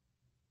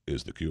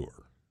is the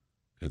cure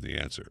and the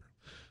answer.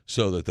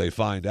 So that they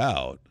find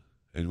out,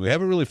 and we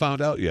haven't really found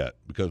out yet,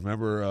 because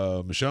remember,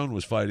 Michonne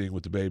was fighting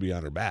with the baby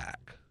on her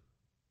back,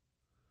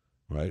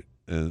 right?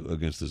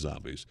 against the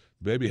zombies.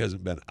 The baby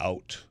hasn't been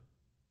out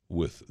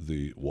with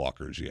the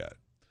walkers yet.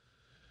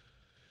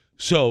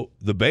 So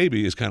the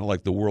baby is kind of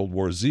like the World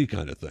War Z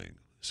kind of thing.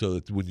 So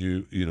that when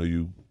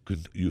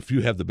if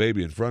you have the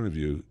baby in front of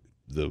you,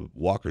 the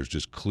walkers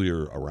just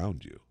clear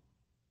around you.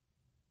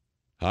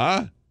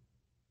 Huh?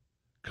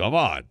 Come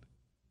on.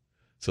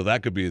 So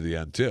that could be the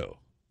end too,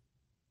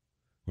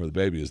 where the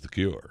baby is the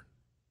cure.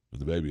 When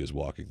the baby is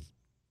walking,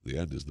 the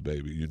end is the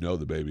baby. You know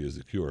the baby is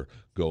the cure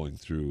going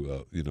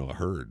through, a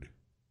herd.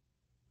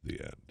 The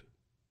end.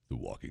 The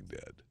Walking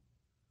Dead.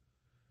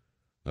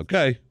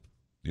 Okay.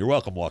 You're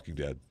welcome, Walking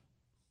Dead.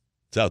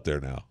 It's out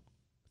there now.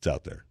 It's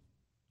out there.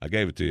 I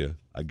gave it to you.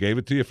 I gave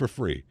it to you for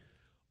free.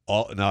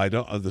 All I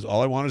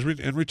want is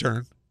in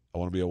return, I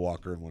want to be a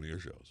walker in one of your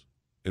shows.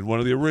 In one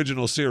of the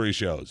original series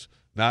shows.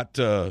 Not,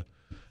 I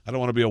don't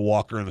want to be a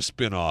walker in a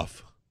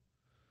spinoff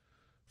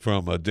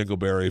from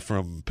Dingleberry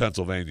from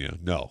Pennsylvania.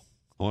 No.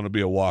 I want to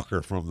be a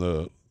walker from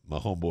my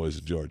homeboys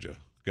in Georgia.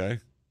 Okay?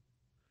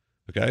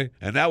 Okay?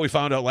 And now we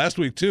found out last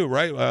week, too,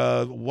 right?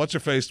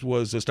 What's-her-face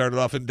started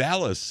off in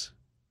Dallas.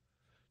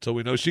 So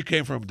we know she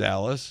came from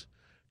Dallas,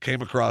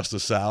 came across the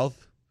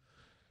South.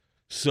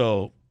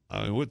 So,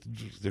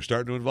 they're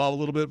starting to involve a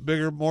little bit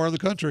bigger, more of the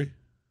country.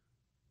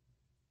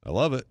 I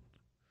love it.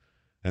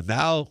 And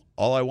now,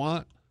 all I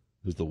want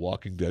is the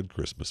Walking Dead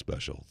Christmas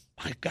special.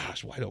 My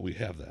gosh, why don't we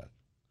have that?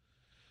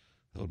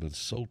 That would have been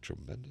so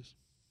tremendous.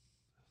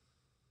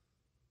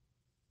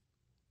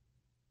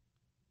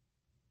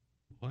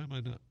 Why am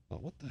I not? Oh,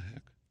 what the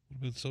heck? Would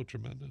have been so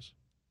tremendous.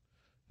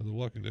 The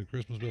Walking Dead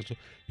Christmas special.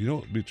 You know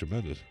what would be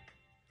tremendous?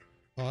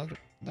 Oh,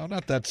 no,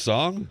 not that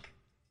song.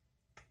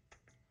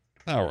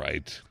 All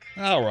right.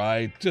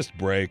 Just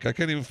break. I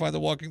can't even find the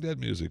Walking Dead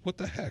music. What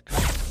the heck?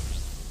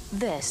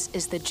 This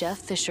is the Jeff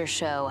Fisher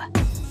Show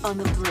on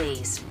the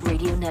Blaze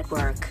Radio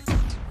Network.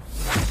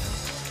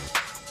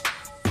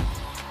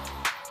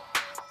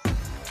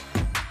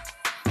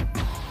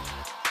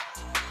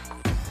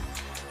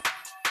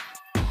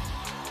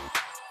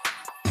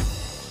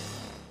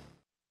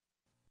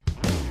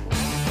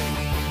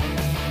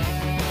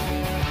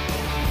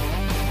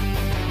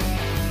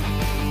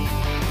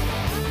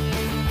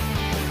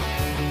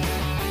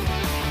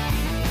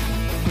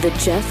 The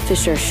Jeff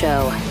Fisher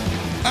Show.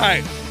 All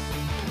right.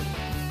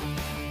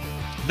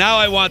 Now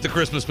I want the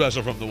Christmas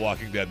special from The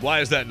Walking Dead.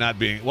 Why is that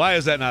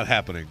not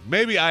happening?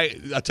 Maybe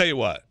I'll tell you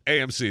what.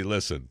 AMC,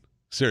 listen.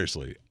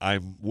 Seriously,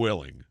 I'm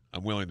willing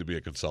to be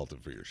a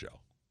consultant for your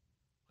show.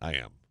 I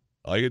am.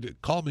 All you do,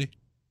 call me.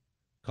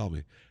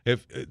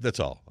 If that's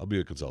all. I'll be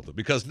a consultant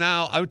because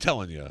now I'm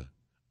telling you,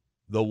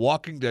 The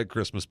Walking Dead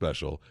Christmas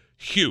special,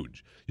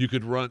 huge. You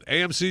could run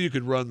AMC, you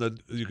could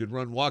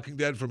run Walking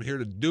Dead from here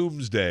to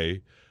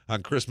Doomsday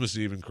on Christmas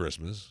Eve and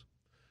Christmas.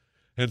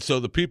 And so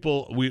the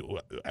people,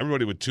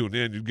 everybody would tune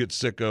in. You'd get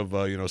sick of,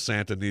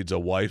 Santa Needs a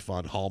Wife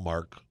on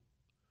Hallmark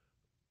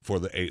for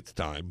the 8th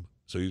time.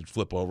 So you'd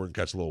flip over and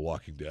catch a little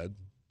Walking Dead.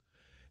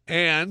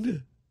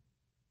 And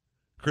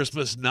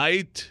Christmas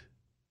night,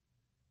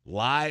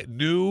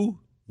 new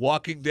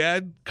Walking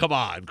Dead. Come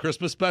on,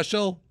 Christmas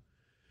special.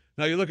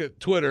 Now you look at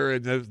Twitter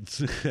and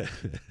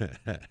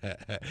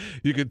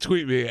you can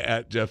tweet me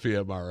at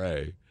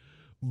JeffyMRA.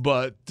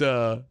 But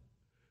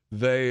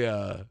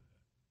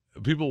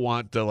people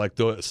want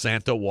the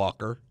Santa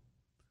Walker.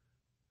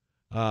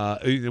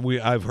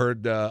 I've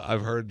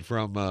heard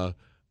from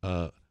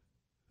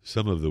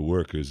some of the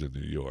workers in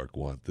New York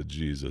want the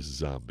Jesus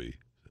zombie.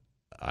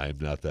 I'm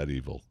not that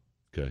evil.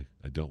 Okay,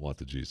 I don't want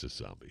the Jesus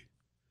zombie.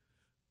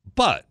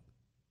 But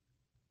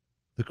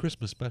the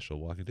Christmas special,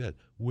 Walking Dead,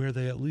 where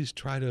they at least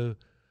try to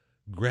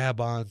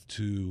grab on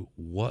to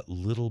what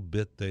little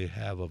bit they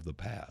have of the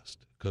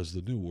past, because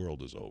the new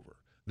world is over.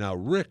 Now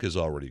Rick is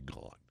already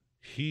gone.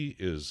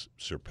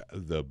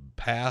 The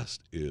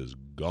past is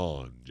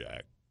gone,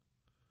 Jack.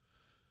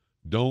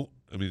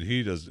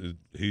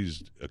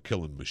 He's a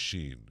killing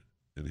machine,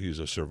 and he's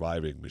a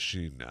surviving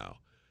machine now,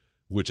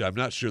 which I'm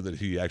not sure that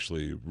he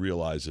actually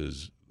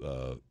realizes,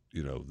 the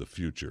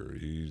future.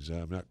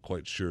 I'm not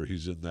quite sure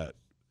he's in that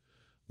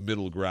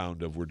middle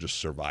ground of we're just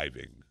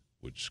surviving,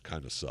 which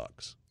kind of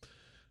sucks.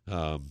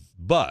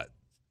 But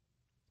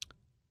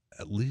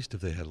at least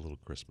if they had a little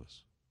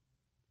Christmas,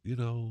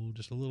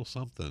 just a little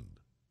something.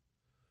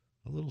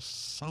 A little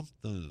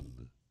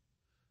something.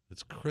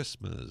 It's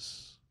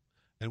Christmas.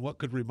 And what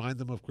could remind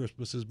them of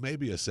Christmas is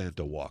maybe a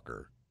Santa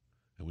Walker.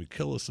 And we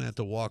kill a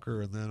Santa Walker,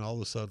 and then all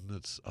of a sudden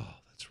that's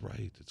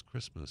right, it's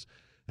Christmas.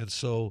 And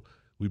so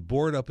we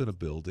board up in a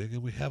building,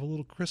 and we have a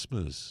little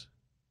Christmas,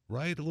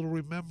 right? A little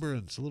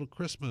remembrance, a little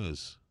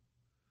Christmas.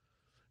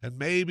 And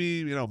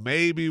maybe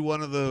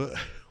one of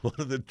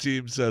the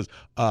team says,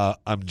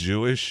 I'm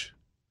Jewish.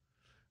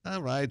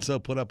 All right, so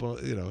put up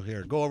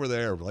here, go over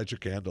there, light your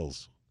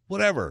candles.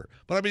 Whatever.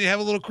 But you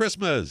have a little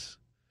Christmas.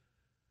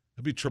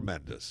 It'd be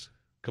tremendous.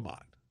 Come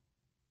on.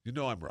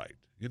 I'm right.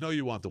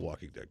 You want the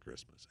Walking Dead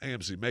Christmas.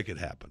 AMC, make it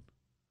happen.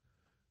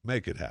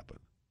 Make it happen.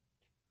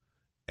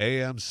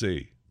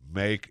 AMC,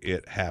 make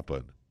it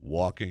happen.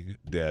 Walking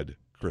Dead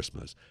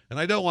Christmas. And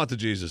I don't want the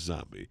Jesus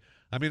zombie.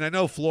 I mean, I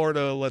know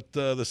Florida let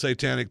the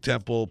Satanic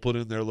Temple put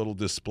in their little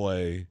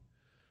display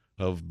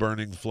of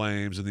burning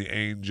flames and the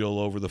angel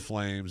over the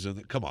flames.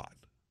 And come on.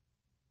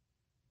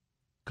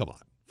 Come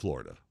on,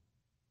 Florida.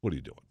 What are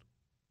you doing?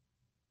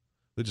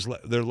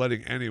 They're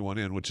letting anyone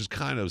in, which is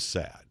kind of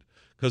sad.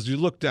 Because you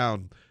look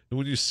down, and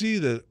when you see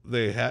that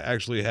they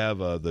actually have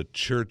the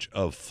Church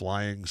of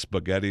Flying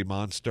Spaghetti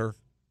Monster,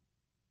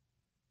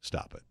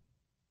 stop it.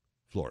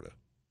 Florida,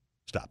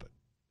 stop it.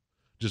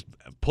 Just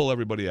pull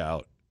everybody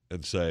out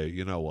and say,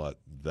 you know what,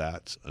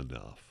 that's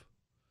enough.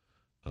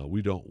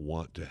 We don't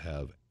want to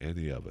have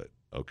any of it,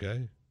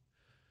 okay?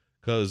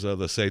 Because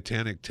the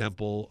Satanic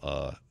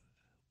Temple,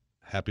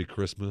 Happy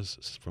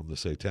Christmas from the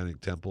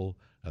Satanic Temple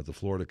at the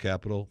Florida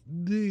Capitol.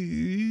 A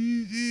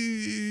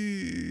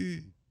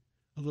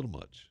little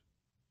much.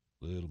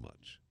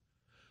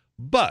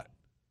 But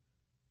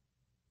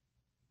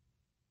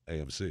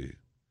AMC,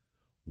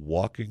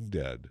 Walking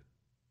Dead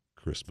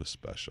Christmas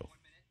special.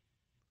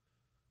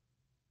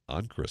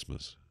 On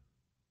Christmas.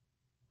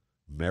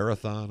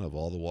 Marathon of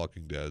all the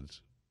Walking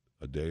Deads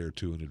a day or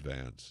two in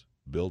advance.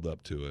 Build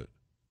up to it.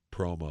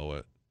 Promo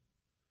it.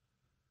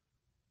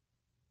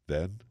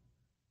 Then,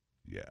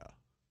 yeah.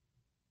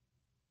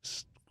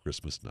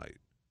 Christmas night.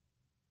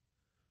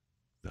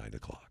 9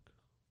 o'clock.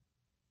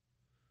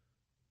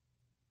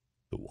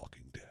 The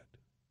Walking Dead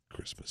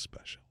Christmas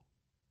special.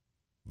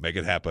 Make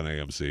it happen,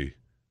 AMC.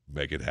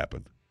 Make it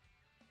happen.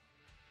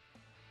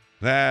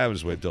 I'll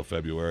just wait until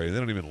February. They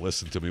don't even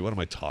listen to me. What am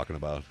I talking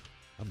about?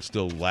 I'm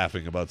still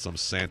laughing about some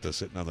Santa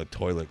sitting on the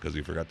toilet because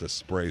he forgot to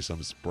spray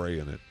some spray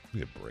in it. Give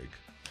me a break.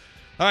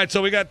 All right,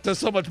 so we got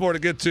so much more to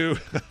get to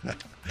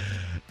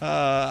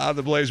on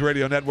the Blaze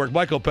Radio Network.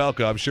 Michael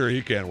Pelka, I'm sure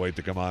he can't wait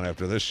to come on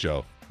after this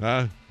show.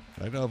 Huh?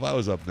 I know if I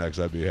was up next,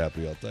 I'd be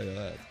happy. I'll tell you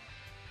that.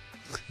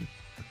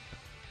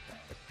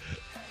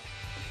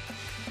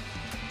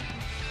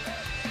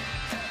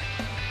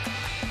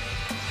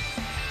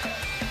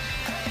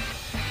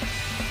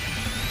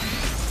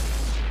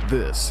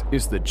 This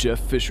is the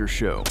Jeff Fisher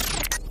Show,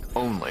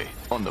 only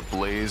on the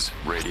Blaze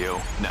Radio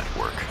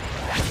Network.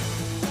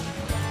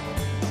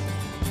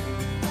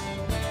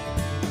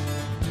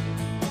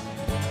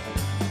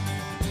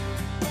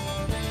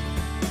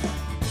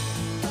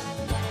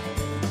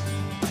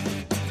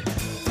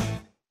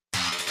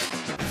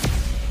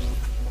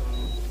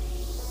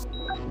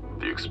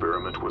 The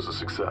experiment was a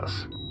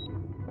success.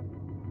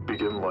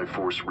 Begin Life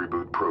Force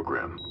Reboot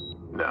Program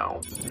now.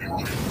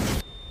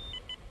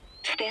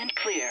 Stand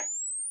clear.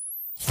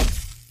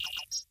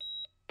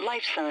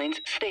 Life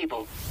signs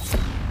stable.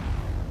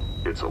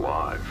 It's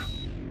alive.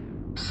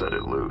 Set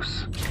it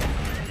loose.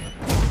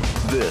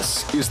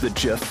 This is the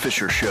Jeff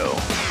Fisher Show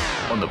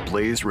on the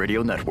Blaze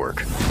Radio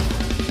Network.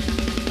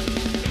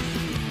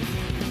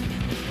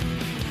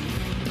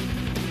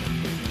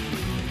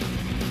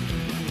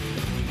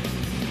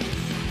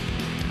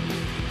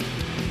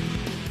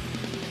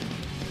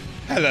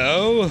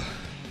 Hello.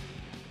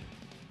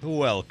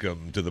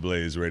 Welcome to the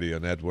Blaze Radio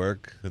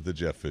Network, the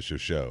Jeff Fisher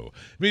Show.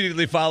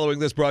 Immediately following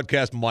this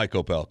broadcast, Mike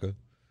Opelka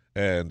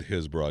and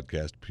his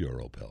broadcast, Pure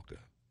Opelka.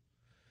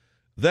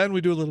 Then we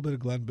do a little bit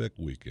of Glenn Beck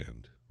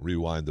Weekend.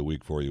 Rewind the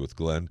week for you with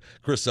Glenn.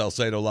 Chris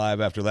Salcedo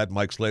live after that,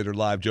 Mike Slater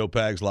live, Joe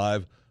Pags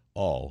live.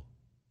 All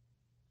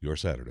your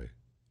Saturday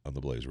on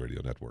the Blaze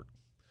Radio Network.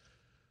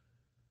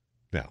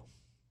 Now,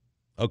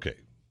 okay,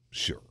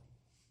 sure.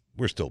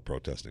 We're still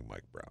protesting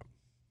Mike Brown.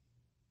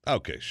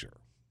 Okay, sure.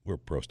 We're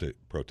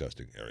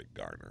protesting Eric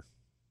Garner.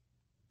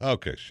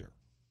 Okay, sure.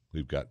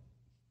 We've got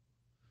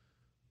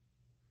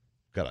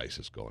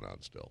ISIS going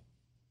on still.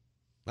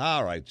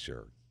 All right,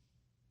 sure.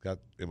 Got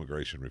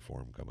immigration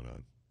reform coming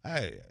on.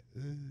 Hey,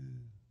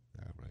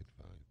 all right,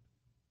 fine.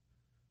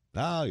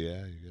 Oh,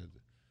 yeah, you got the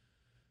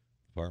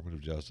Department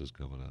of Justice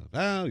coming on.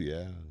 Oh,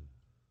 yeah.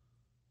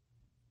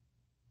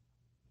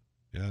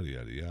 Yada,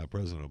 yada, yeah.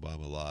 President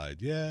Obama lied.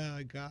 Yeah,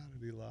 I got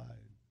it. He lied.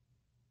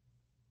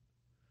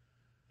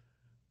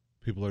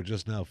 People are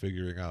just now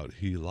figuring out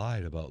he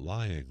lied about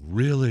lying.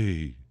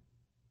 Really?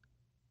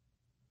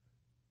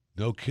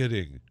 No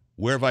kidding.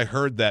 Where have I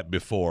heard that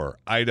before?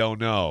 I don't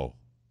know.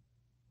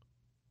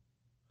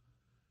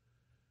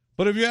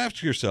 But if you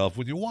ask yourself,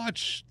 when you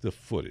watch the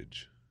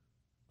footage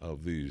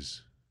of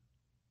these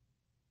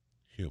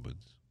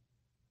humans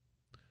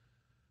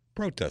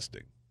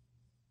protesting,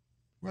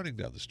 running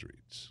down the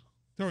streets,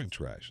 throwing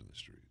trash in the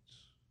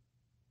streets,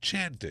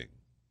 chanting,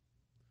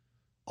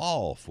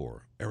 all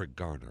for Eric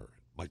Garner,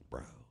 Mike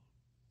Brown.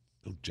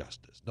 No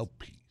justice, no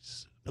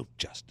peace, no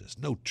justice,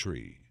 no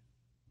tree.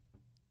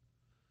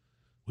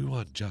 We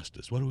want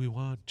justice. What do we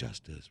want?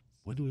 Justice.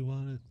 When do we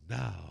want it?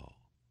 Now.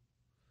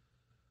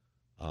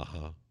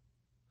 Uh-huh.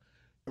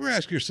 Ever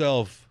ask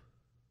yourself,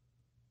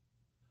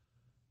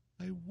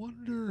 I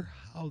wonder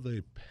how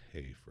they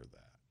pay for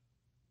that?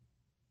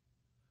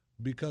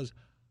 Because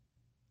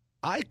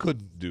I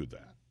couldn't do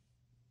that.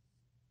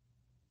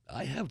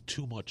 I have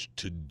too much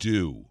to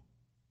do.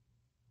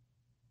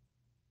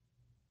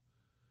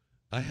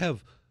 I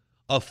have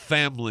a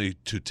family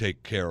to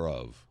take care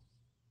of.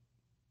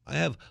 I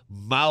have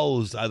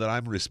mouths that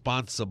I'm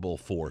responsible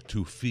for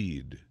to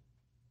feed.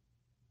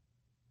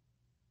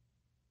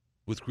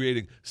 With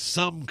creating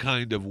some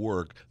kind of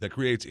work that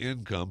creates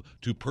income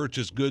to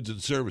purchase goods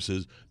and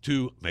services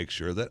to make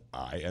sure that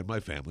I and my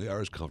family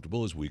are as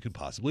comfortable as we can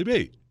possibly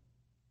be.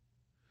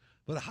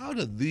 But how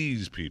do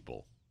these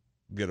people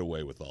get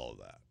away with all of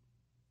that?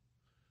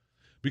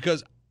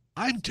 Because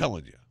I'm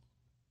telling you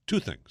two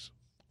things.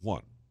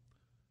 One,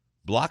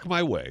 block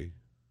my way,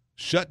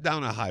 shut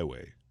down a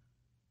highway.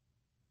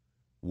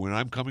 When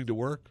I'm coming to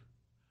work,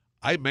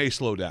 I may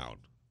slow down,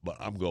 but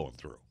I'm going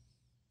through.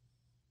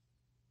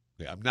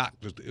 I'm not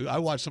just, I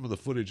watched some of the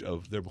footage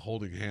of them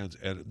holding hands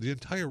and the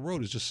entire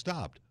road is just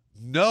stopped.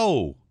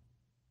 No.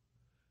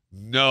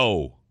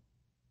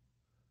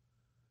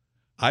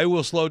 I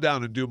will slow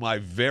down and do my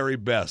very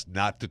best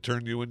not to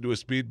turn you into a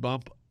speed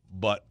bump,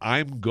 but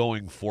I'm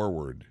going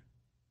forward.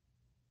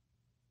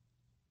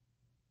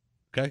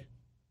 Okay?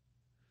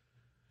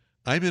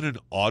 I'm in an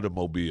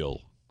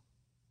automobile.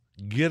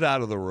 Get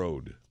out of the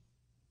road.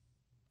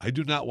 I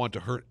do not want to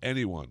hurt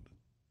anyone.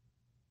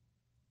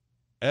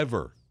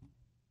 Ever.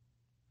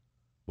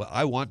 Well,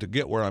 I want to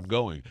get where I'm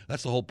going.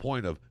 That's the whole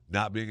point of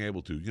not being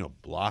able to,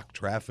 block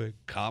traffic,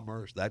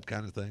 commerce, that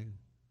kind of thing.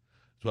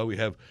 That's why we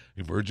have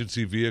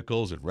emergency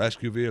vehicles and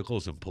rescue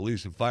vehicles and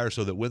police and fire,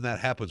 so that when that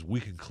happens, we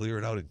can clear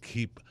it out and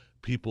keep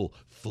people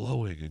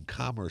flowing and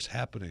commerce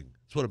happening.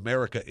 That's what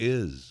America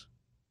is.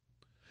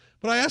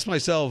 But I ask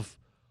myself,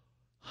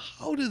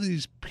 how do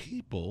these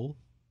people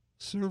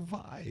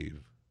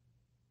survive?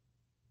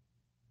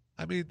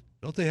 I mean,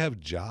 don't they have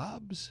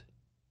jobs?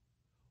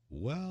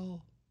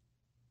 Well,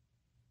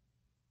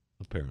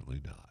 apparently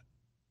not.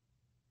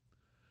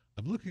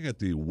 I'm looking at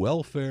the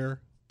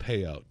welfare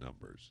payout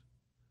numbers,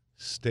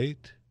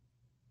 state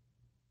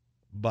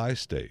by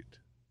state.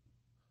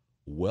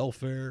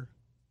 Welfare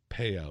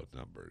payout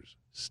numbers,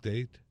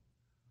 state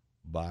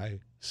by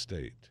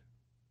state.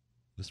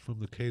 This is from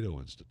the Cato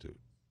Institute.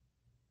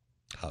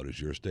 How does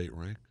your state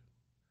rank?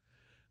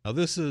 Now,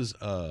 this is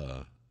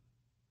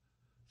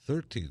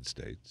 13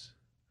 states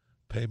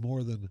pay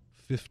more than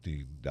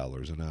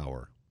 $15 an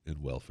hour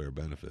in welfare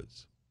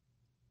benefits.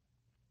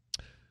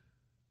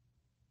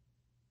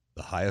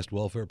 The highest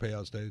welfare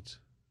payout states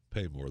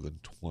pay more than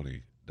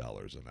 $20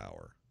 an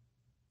hour.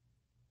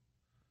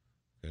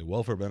 Okay,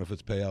 welfare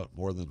benefits pay out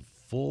more than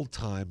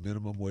full-time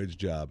minimum wage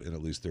job in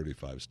at least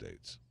 35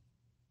 states.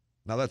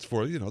 Now, that's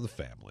for, the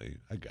family.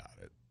 I got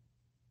it.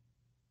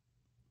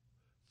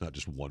 Not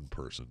just one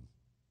person.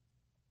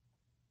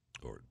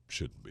 Or it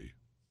shouldn't be.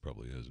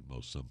 Probably is in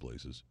some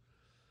places.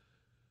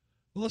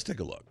 Well, let's take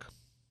a look.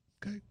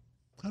 Okay.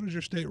 How does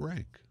your state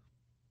rank?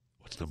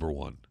 What's number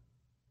one?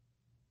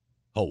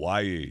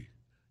 Hawaii.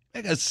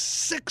 They got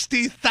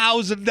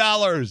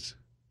 $60,000.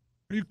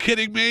 Are you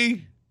kidding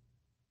me?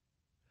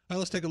 All right,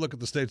 let's take a look at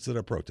the states that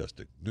are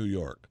protesting. New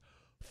York,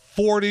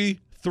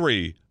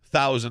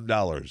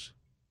 $43,000.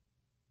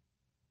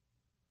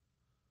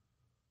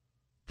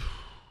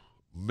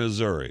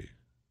 Missouri,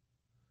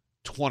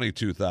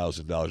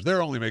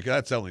 $22,000.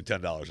 That's only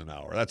 $10 an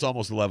hour. That's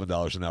almost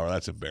 $11 an hour.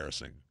 That's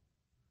embarrassing.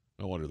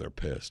 No wonder they're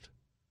pissed.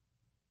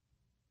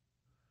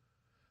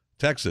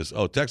 Texas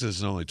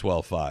is only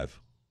 $12.5,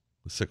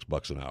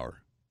 $6 an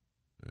hour.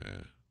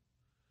 Yeah.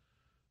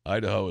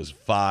 Idaho is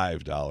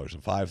 $5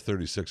 and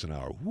 $5.36 an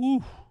hour.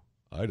 Woo!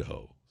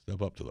 Idaho,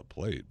 step up to the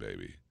plate,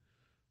 baby.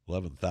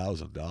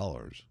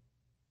 $11,000.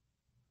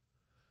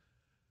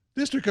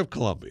 District of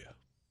Columbia,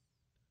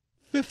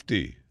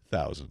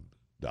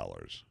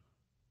 $50,000.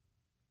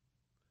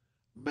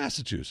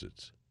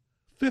 Massachusetts,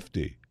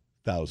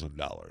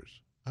 $50,000.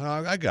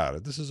 I got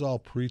it. This is all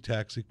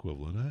pre-tax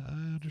equivalent. I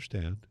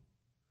understand.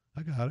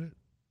 I got it.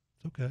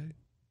 It's okay.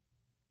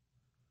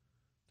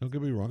 Don't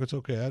get me wrong. It's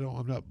okay.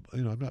 I'm not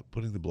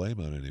putting the blame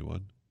on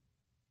anyone.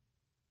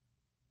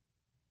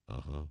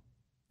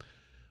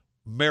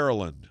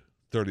 Maryland,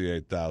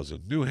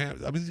 $38,000. New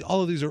Hampshire. I mean,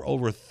 all of these are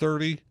over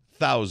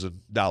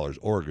 $30,000.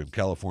 Oregon,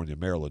 California,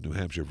 Maryland, New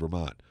Hampshire,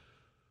 Vermont,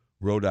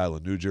 Rhode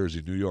Island, New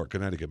Jersey, New York,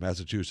 Connecticut,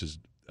 Massachusetts,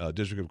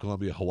 District of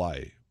Columbia,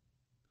 Hawaii.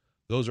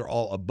 Those are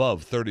all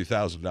above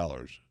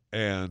 $30,000.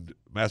 And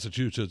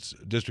Massachusetts,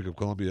 District of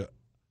Columbia,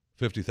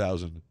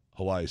 $50,000.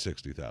 Hawaii,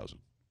 $60,000.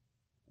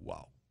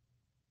 Wow.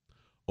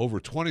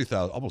 Over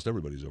 20,000. Almost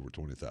everybody's over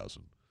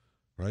 20,000,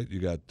 right? You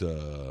got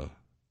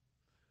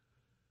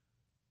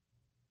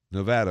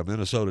Nevada,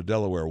 Minnesota,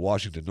 Delaware,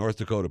 Washington, North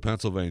Dakota,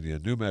 Pennsylvania,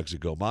 New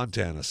Mexico,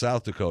 Montana,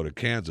 South Dakota,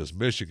 Kansas,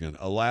 Michigan,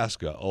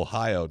 Alaska,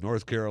 Ohio,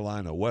 North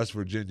Carolina, West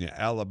Virginia,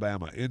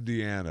 Alabama,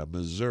 Indiana,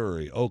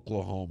 Missouri,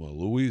 Oklahoma,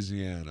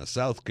 Louisiana,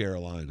 South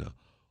Carolina.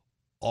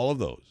 All of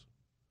those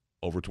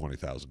over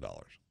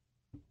 $20,000.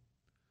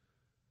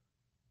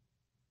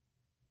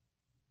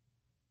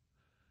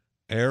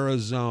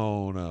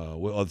 Arizona,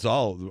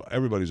 well,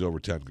 everybody's over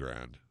 10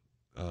 grand.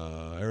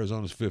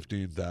 Arizona's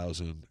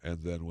 15,000,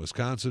 and then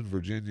Wisconsin,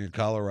 Virginia,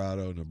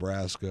 Colorado,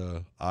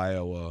 Nebraska,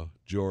 Iowa,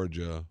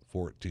 Georgia,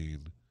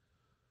 14.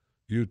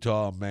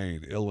 Utah,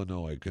 Maine,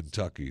 Illinois,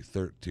 Kentucky,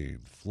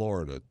 13.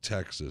 Florida,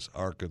 Texas,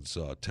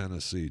 Arkansas,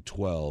 Tennessee,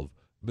 12.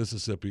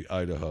 Mississippi,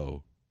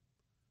 Idaho,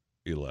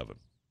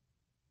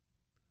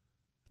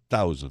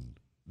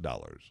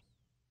 $11,000.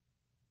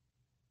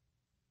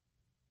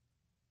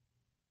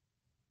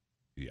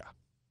 Yeah.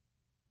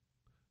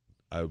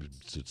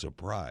 It's a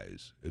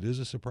surprise. It is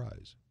a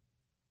surprise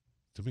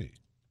to me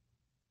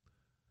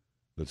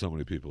that so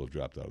many people have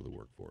dropped out of the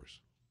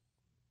workforce.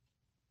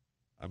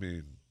 I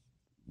mean,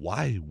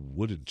 why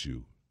wouldn't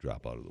you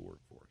drop out of the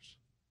workforce?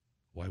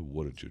 Why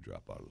wouldn't you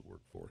drop out of the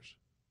workforce?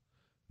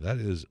 That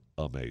is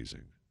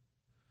amazing.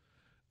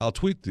 I'll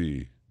tweet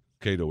the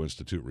Cato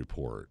Institute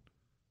report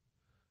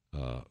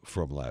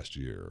from last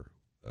year,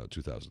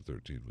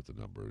 2013, with the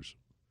numbers.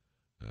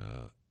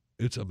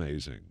 It's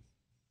amazing.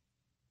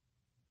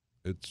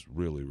 It's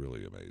really,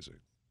 really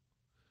amazing.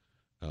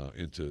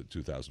 Into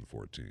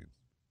 2014.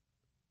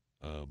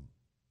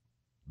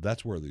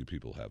 That's where the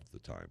people have the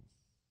time.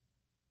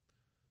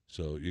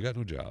 So you got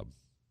no job,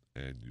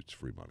 and it's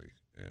free money.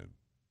 And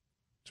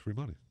it's free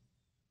money.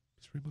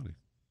 It's free money.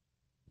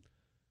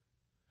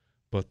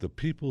 But the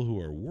people who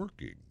are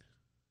working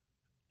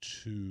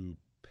to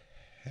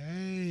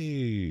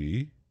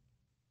pay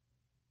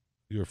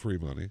your free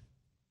money,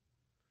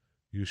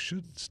 you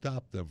shouldn't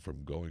stop them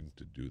from going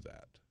to do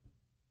that.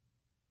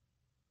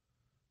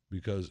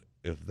 Because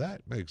if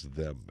that makes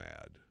them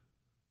mad,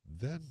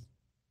 then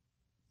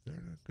they're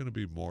not going to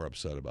be more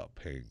upset about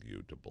paying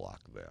you to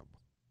block them.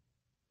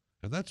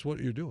 And that's what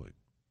you're doing,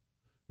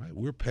 right?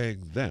 We're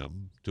paying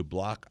them to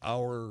block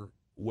our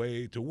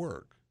way to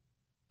work.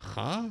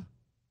 Huh?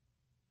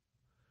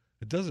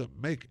 It doesn't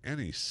make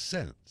any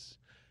sense.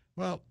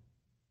 Well,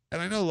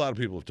 and I know a lot of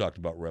people have talked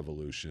about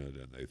revolution,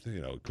 and they think,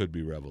 it could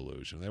be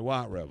revolution. They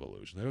want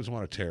revolution. They just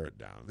want to tear it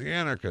down. The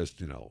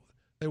anarchists,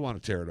 they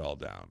want to tear it all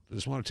down. They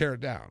just want to tear it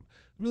down.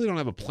 They really don't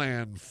have a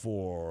plan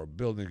for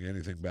building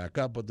anything back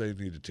up, but they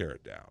need to tear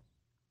it down.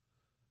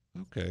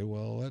 Okay,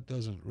 well, that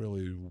doesn't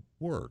really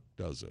work,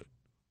 does it?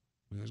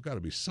 I mean, there's got to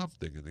be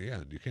something in the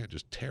end. You can't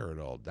just tear it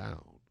all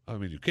down. I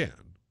mean, you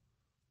can.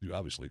 You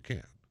obviously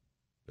can.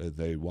 And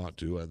they want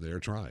to, and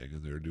they're trying,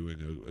 and they're doing,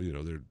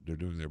 they're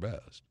doing their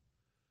best.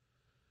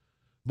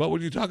 But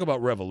when you talk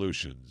about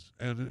revolutions,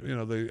 and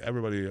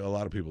a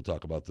lot of people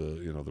talk about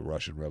the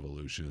Russian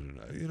Revolution,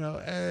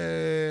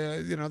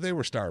 and they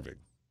were starving.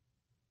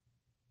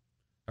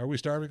 Are we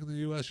starving in the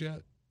U.S.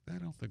 yet? I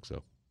don't think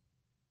so.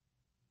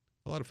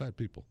 A lot of fat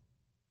people.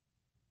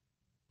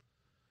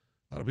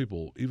 A lot of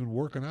people even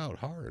working out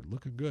hard,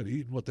 looking good,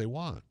 eating what they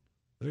want.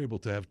 They're able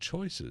to have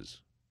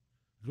choices.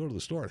 Go to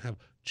the store and have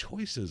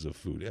choices of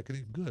food. I can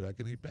eat good. I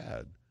can eat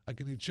bad. I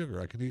can eat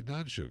sugar. I can eat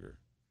non-sugar.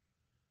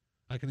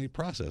 I can eat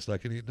processed. I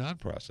can eat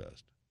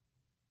non-processed.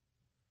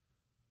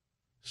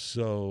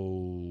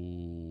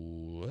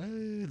 So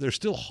there's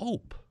still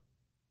hope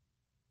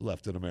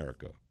left in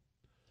America.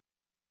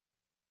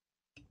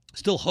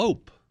 Still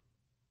hope.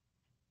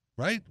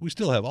 Right? We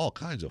still have all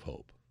kinds of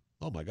hope.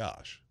 Oh, my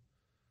gosh.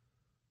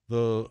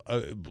 The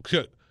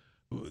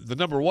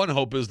number one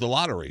hope is the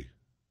lottery.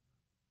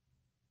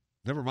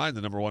 Never mind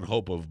the number one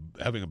hope of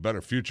having a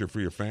better future for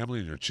your family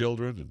and your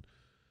children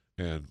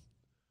and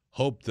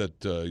hope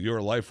that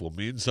your life will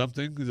mean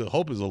something. The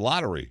hope is the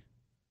lottery.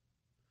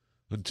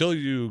 Until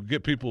you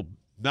get people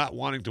not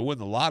wanting to win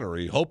the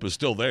lottery, hope is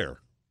still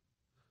there.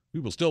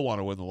 People still want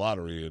to win the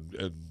lottery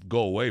and go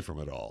away from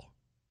it all.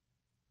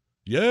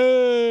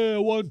 Yeah, I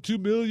won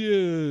 $2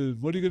 million.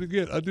 What are you going to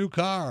get? A new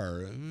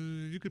car.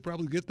 You could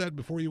probably get that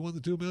before you won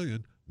the $2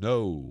 million.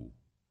 No.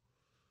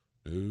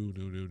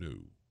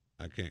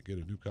 I can't get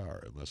a new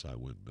car unless I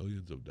win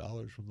millions of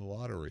dollars from the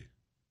lottery.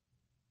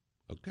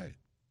 Okay.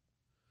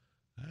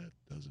 That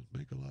doesn't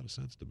make a lot of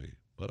sense to me,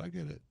 but I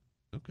get it.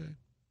 Okay.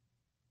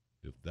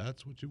 If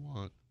that's what you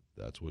want,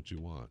 that's what you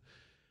want.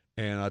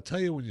 And I'll tell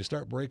you, when you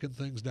start breaking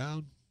things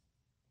down,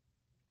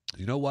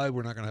 you know why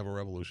we're not going to have a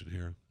revolution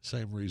here?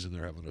 Same reason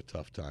they're having a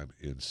tough time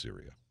in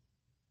Syria.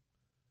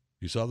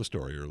 You saw the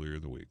story earlier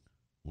in the week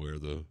where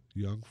the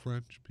young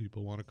French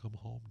people want to come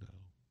home now.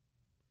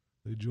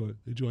 They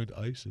joined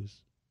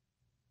ISIS.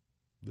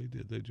 They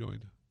did. They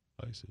joined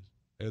ISIS.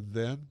 And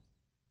then,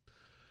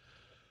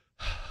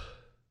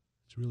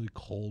 it's really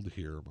cold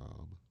here,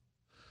 Mom.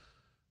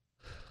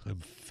 I'm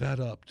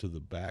fed up to the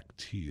back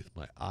teeth.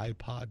 My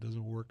iPod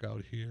doesn't work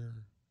out here.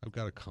 I've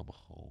got to come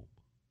home.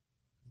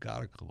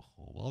 Got to come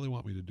home. All they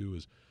want me to do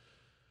is,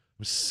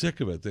 I'm sick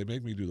of it. They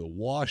make me do the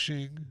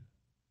washing.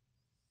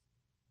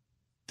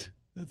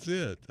 That's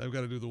it. I've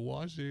got to do the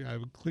washing.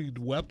 I've cleaned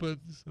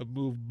weapons. I've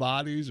moved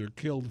bodies or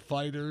killed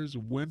fighters.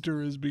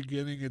 Winter is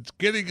beginning. It's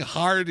getting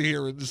hard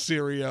here in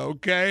Syria,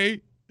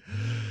 okay?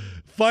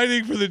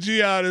 Fighting for the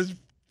jihad is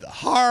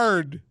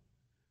hard.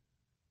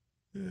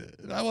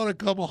 I want to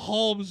come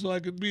home so I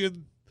can be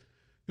in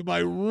my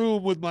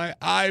room with my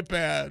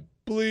iPad.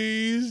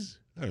 Please?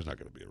 There's not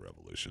going to be a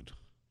revolution.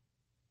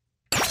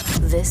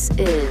 This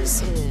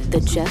is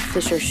The Jeff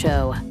Fisher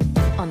Show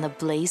on the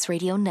Blaze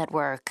Radio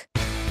Network.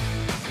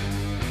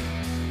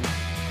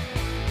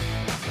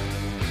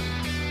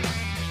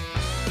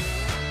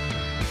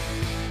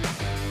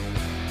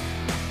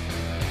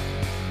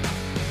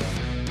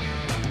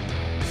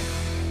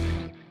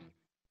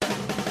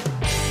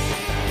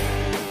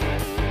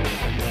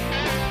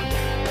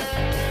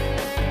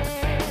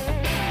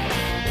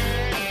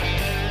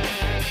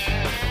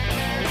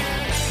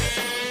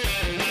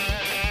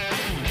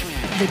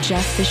 The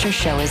Jeff Fisher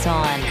Show is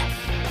on.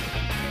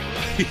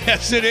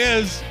 Yes, it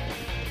is.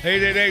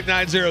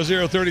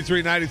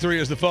 888-900-3393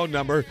 is the phone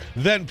number.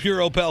 Then Pure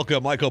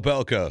Opelka, Mike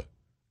Opelka,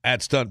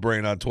 at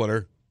Stuntbrain on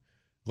Twitter.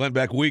 Glenn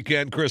Beck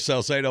Weekend, Chris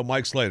Salcedo,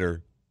 Mike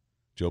Slater,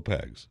 Joe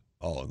Pags,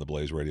 all on the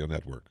Blaze Radio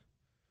Network.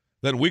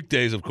 Then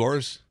weekdays, of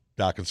course,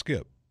 Doc and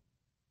Skip,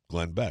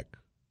 Glenn Beck,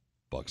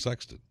 Buck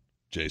Sexton,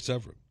 Jay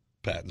Severin,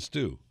 Pat and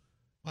Stu.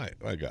 My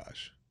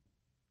gosh.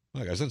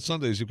 Then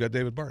Sundays, you've got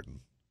David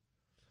Barton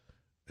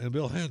and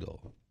Bill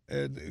Handel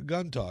and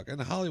Gun Talk and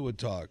Hollywood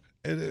Talk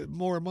and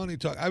More Money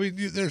Talk. I mean,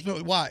 there's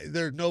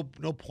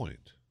no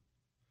point.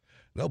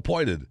 No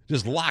pointed.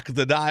 Just lock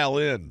the dial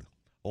in.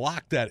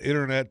 Lock that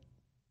internet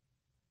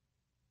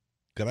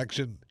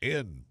connection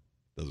in.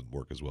 Doesn't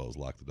work as well as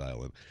lock the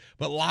dial in,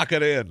 but lock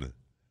it in.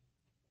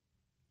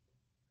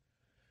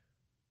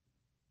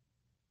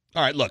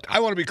 All right, look,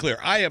 I want to be clear.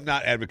 I am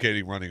not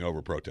advocating running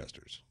over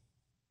protesters.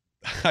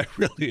 I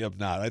really am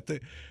not. I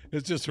think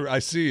it's just, I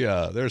see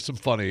there's some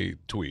funny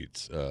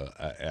tweets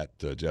at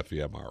Jeffy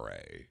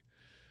MRA.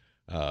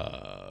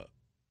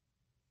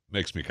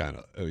 Makes me kind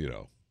of,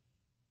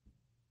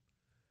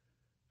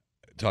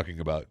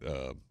 talking about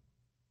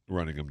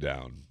running them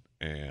down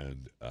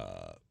and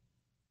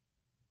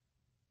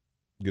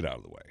get out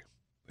of the way.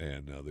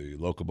 And the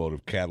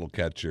locomotive cattle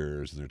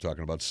catchers, and they're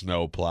talking about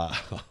snow plow.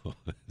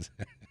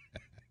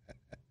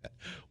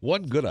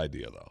 One good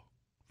idea, though,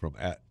 from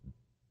at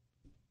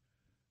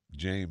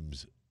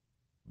James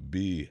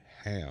B.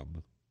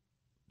 Ham,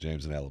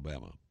 James in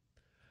Alabama.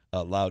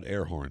 Loud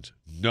air horns.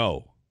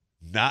 No,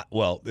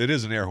 it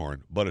is an air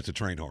horn, but it's a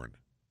train horn.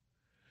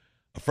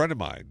 A friend of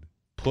mine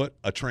put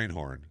a train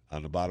horn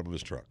on the bottom of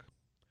his truck.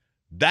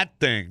 That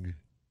thing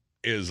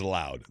is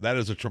loud. That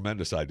is a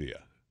tremendous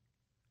idea.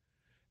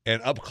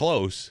 And up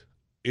close,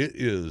 it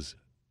is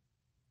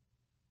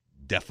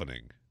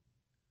deafening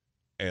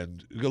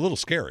and a little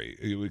scary.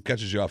 It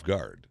catches you off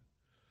guard.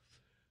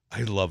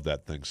 I love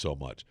that thing so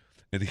much.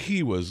 And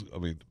he was,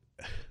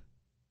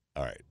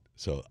 all right,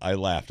 so I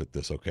laughed at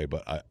this, okay,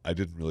 but I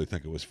didn't really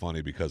think it was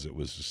funny because it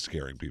was just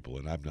scaring people,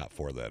 and I'm not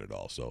for that at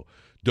all. So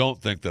don't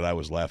think that I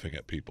was laughing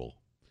at people.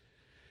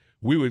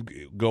 We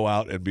would go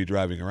out and be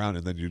driving around,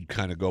 and then you'd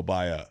kind of go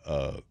by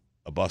a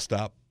bus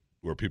stop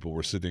where people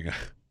were sitting on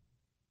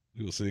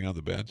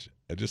the bench,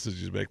 and just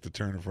as you make the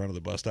turn in front of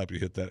the bus stop, you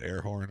hit that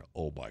air horn.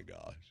 Oh, my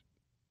gosh.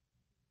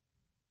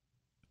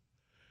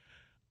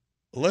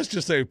 Let's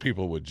just say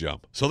people would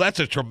jump. So that's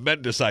a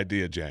tremendous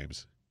idea,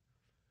 James.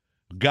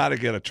 Got to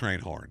get a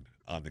train horn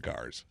on the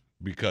cars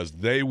because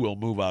they will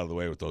move out of the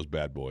way with those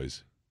bad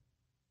boys.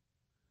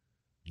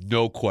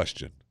 No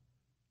question.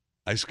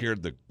 I was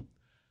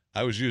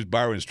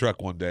borrowing his truck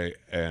one day,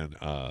 and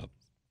I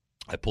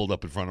pulled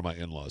up in front of my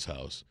in-laws'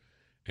 house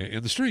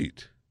in the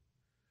street,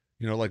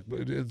 like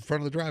in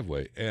front of the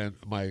driveway. And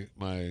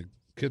my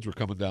kids were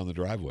coming down the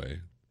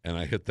driveway, and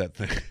I hit that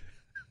thing.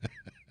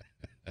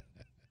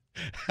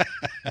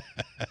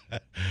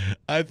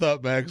 I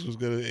thought Max was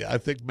I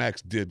think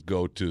Max did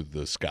go to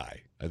the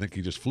sky. I think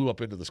he just flew up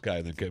into the sky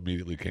and then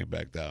immediately came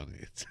back down.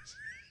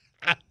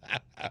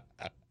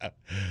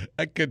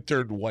 That kid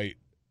turned white.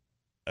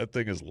 That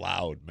thing is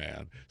loud,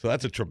 man. So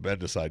that's a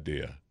tremendous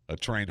idea. A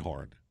train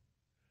horn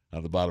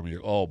on the bottom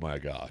of oh my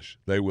gosh.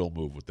 They will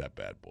move with that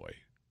bad boy.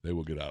 They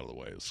will get out of the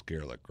way. It'll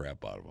scare the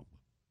crap out of them.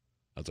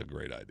 That's a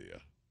great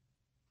idea.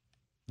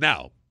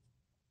 Now,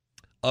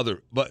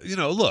 but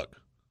look.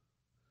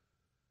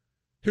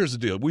 Here's the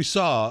deal. We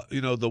saw,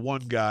 the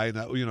one guy,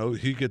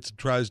 he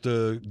tries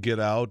to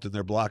get out, and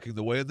they're blocking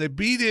the way, and they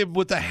beat him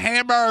with a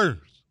hammer.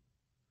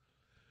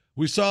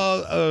 We saw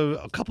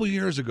a couple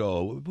years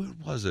ago, where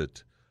was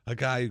it? A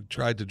guy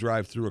tried to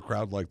drive through a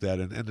crowd like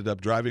that and ended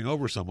up driving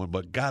over someone,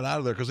 but got out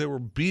of there because they were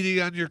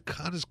beating on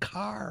his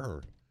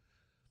car.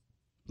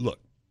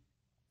 Look,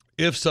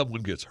 if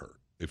someone gets hurt,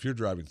 if you're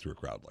driving through a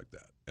crowd like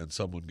that and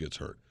someone gets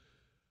hurt,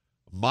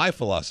 my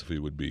philosophy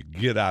would be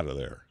get out of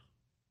there.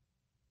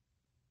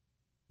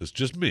 It's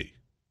just me.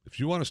 If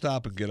you want to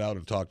stop and get out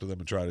and talk to them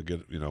and try to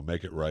get,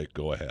 make it right,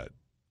 go ahead.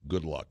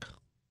 Good luck.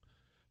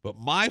 But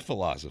my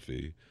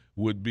philosophy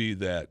would be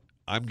that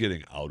I'm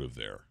getting out of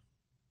there.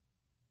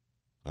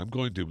 I'm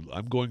not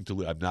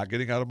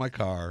getting out of my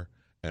car,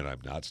 and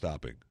I'm not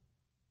stopping.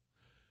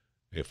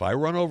 If I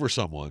run over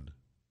someone,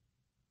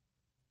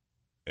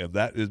 and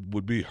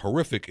would be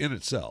horrific in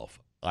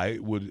itself, I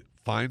would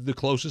find the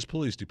closest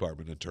police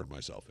department and turn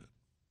myself in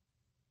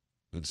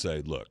and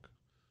say, look,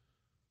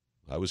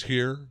 I was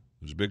here.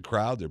 There was a big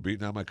crowd. They're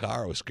beating on my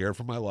car. I was scared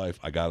for my life.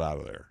 I got out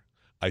of there.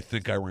 I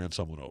think I ran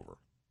someone over.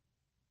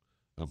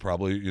 I'm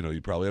probably,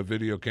 you probably have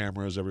video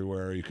cameras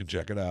everywhere. You can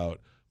check it out.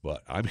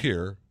 But I'm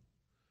here.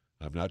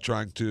 I'm not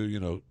trying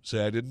to,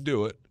 say I didn't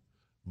do it.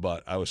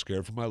 But I was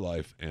scared for my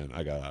life, and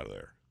I got out of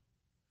there.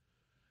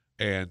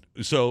 And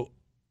so,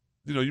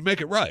 you make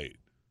it right.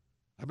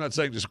 I'm not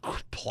saying just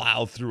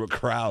plow through a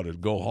crowd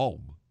and go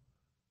home.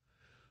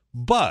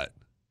 But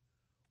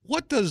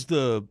what does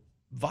the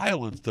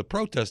violence, the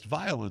protest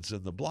violence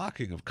and the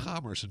blocking of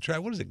commerce and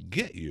traffic, what does it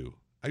get you?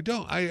 I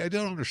don't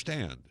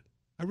understand.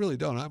 I really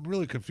don't. I'm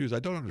really confused. I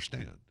don't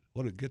understand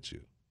what it gets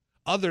you,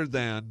 other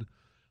than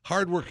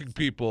hardworking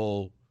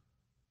people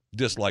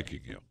disliking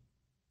you.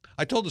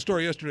 I told the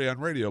story yesterday on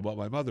radio about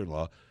my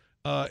mother-in-law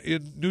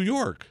in New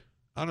York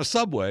on a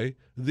subway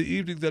the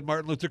evening that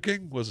Martin Luther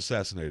King was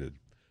assassinated.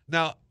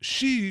 Now,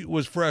 she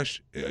was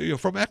fresh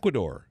from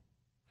Ecuador,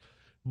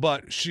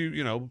 but she,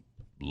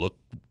 looked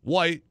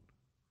white.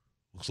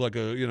 Looks like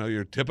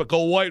your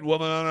typical white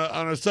woman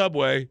on a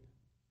subway.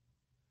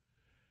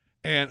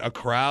 And a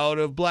crowd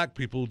of black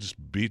people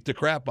just beat the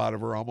crap out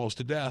of her almost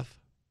to death.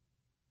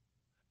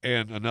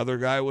 And another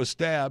guy was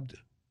stabbed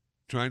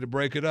trying to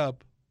break it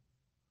up.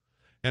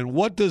 And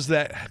what does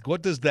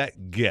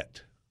that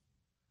get?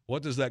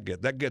 What does that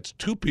get? That gets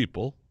two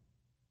people,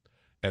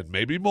 and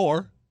maybe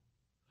more,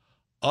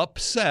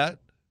 upset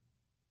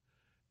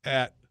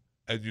at,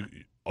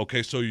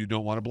 okay, so you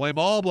don't want to blame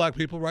all black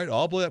people, right?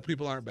 All black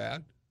people aren't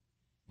bad.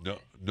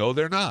 No,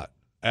 they're not.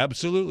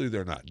 Absolutely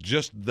they're not.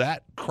 Just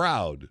that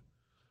crowd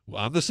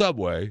on the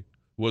subway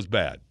was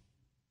bad,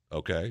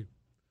 okay?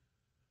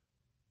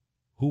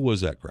 Who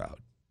was that crowd?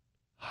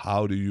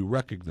 How do you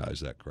recognize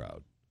that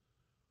crowd?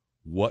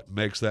 What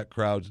makes that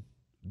crowd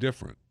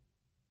different?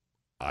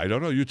 I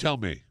don't know. You tell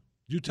me.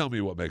 You tell me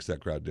what makes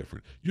that crowd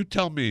different. You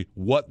tell me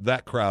what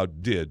that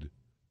crowd did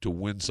to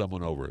win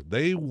someone over.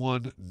 They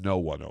won no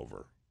one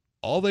over.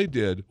 All they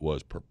did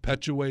was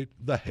perpetuate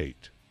the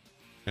hate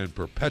and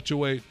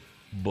perpetuate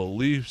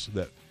beliefs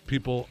that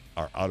people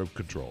are out of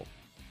control.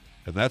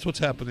 And that's what's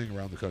happening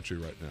around the country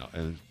right now.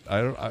 And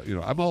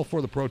I'm all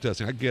for the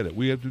protesting. I get it.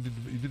 We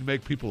need to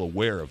make people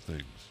aware of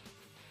things.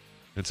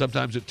 And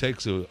sometimes it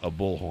takes a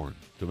bullhorn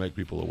to make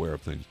people aware of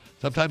things.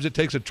 Sometimes it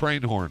takes a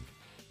train horn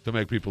to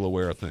make people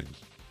aware of things.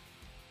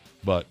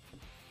 But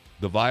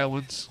the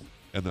violence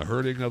and the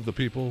hurting of the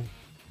people,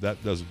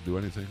 that doesn't do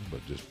anything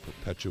but just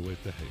perpetuate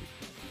the hate.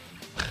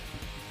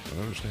 I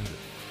don't understand it.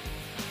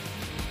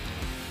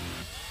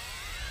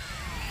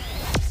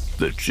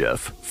 The Jeff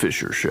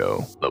Fisher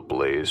Show, the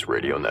Blaze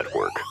Radio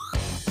Network.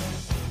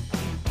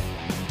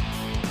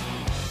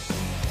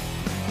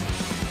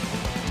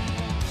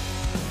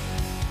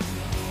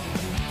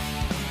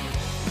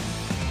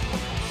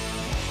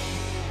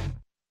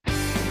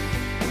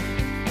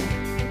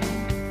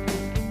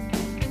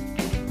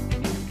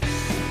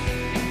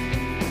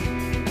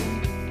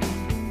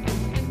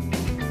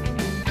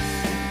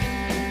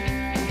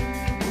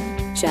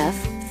 Jeff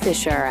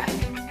Fisher.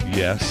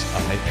 Yes,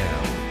 I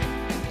am.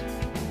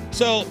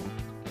 So,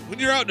 when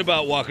you're out and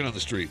about walking on the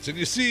streets and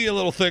you see a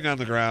little thing on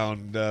the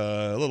ground,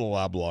 a little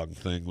oblong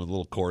thing with a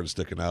little cord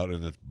sticking out,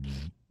 and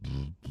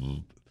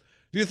do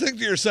you think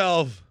to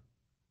yourself,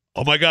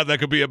 oh my God, that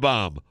could be a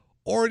bomb?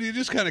 Or do you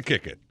just kind of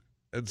kick it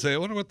and say, I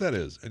wonder what that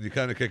is? And you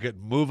kind of kick it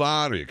and move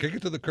on, or you kick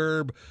it to the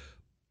curb,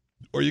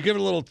 or you give it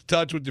a little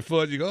touch with your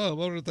foot, you go, oh, I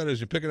wonder what that is.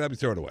 You pick it up, you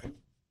throw it away.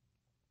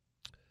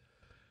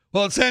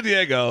 Well, in San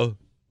Diego,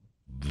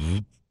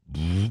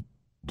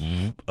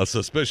 a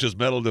suspicious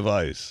metal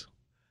device.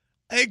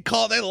 They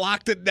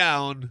locked it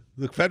down.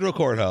 The federal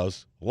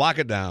courthouse, lock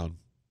it down.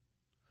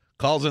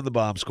 Calls in the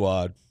bomb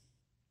squad.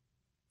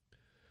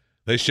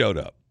 They showed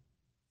up.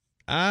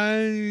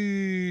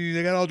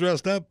 They got all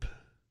dressed up.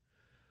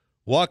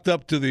 Walked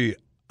up to the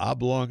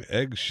oblong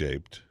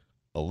egg-shaped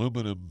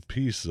aluminum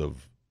piece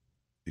of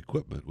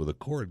equipment with a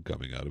cord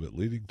coming out of it,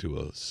 leading to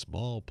a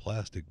small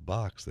plastic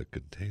box that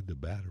contained a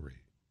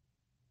battery.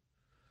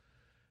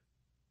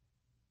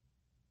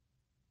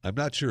 I'm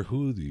not sure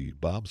who the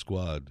bomb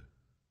squad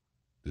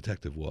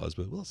detective was,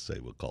 but we'll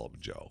call him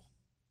Joe.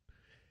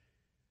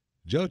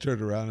 Joe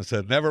turned around and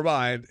said, never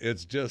mind,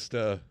 it's just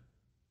don't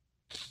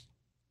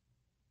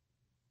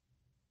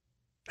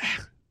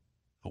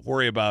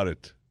worry about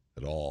it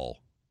at all,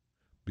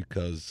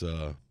 because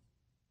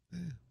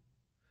it's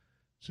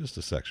just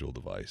a sexual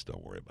device.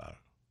 Don't worry about it.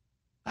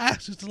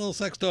 It's just a little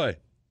sex toy.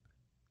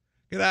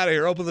 Get out of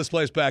here. Open this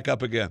place back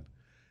up again.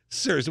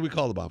 Seriously, we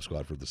call the bomb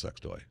squad for the sex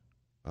toy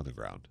on the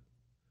ground.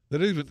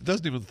 It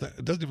doesn't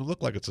even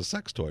look like it's a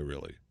sex toy,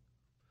 really.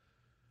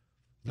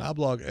 An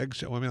oblong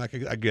eggshell. I mean, I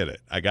get it.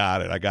 I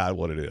got it. I got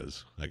what it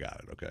is. I got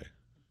it. Okay.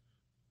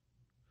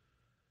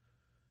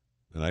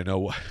 And I know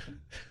what.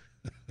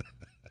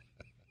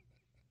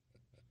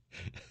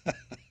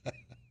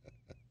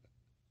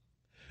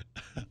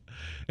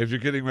 If you're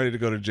getting ready to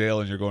go to jail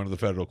and you're going to the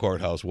federal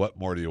courthouse, what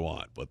more do you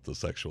want but the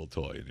sexual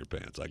toy in your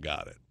pants? I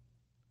got it.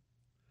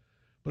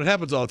 But it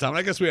happens all the time. And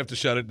I guess we have to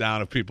shut it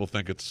down if people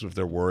think if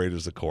they're worried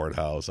it's the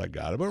courthouse. I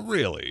got it. But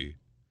really,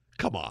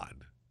 come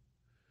on.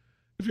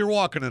 If you're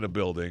walking in a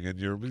building and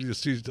you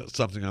see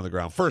something on the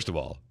ground, first of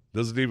all,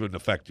 does it even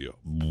affect you?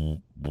 I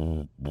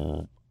mean,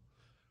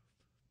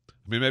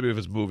 maybe if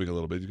it's moving a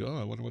little bit, you go,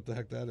 oh, I wonder what the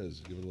heck that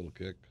is. Give it a little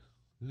kick.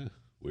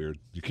 Weird.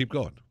 You keep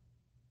going.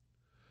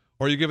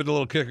 Or you give it a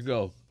little kick and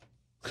go,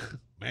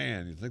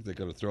 man, you think they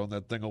could have thrown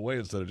that thing away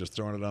instead of just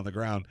throwing it on the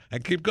ground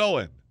and keep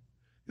going.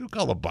 You don't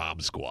call the bomb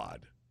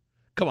squad.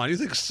 Come on, you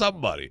think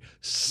somebody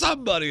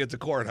at the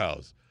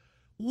courthouse,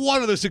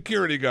 one of the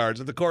security guards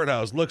at the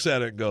courthouse looks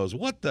at it and goes,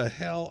 what the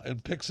hell,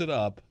 and picks it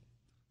up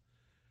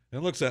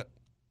and looks at,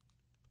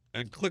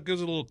 and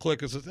gives it a little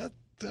click and says,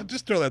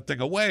 just throw that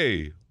thing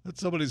away.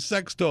 That's somebody's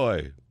sex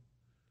toy.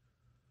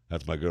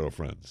 That's my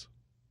girlfriend's.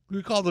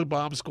 We call the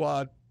bomb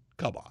squad?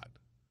 Come on.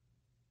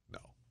 No,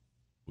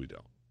 we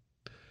don't.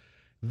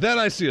 Then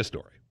I see a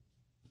story.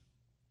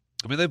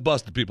 I mean, they've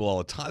busted people all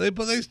the time.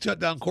 They shut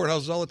down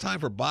courthouses all the time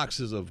for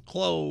boxes of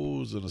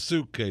clothes and a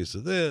suitcase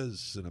of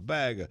this and a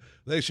bag.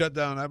 They shut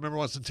down. I remember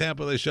once in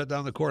Tampa, they shut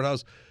down the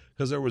courthouse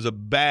because there was a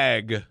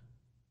bag,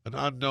 an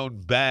unknown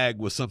bag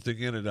with something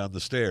in it on the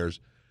stairs.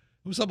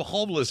 It was some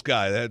homeless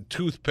guy that had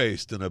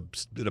toothpaste and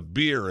a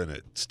beer in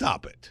it.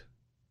 Stop it.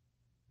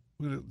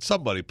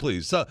 Somebody,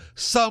 please.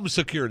 Some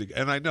security.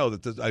 And I know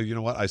that, you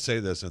know what? I say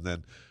this, and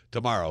then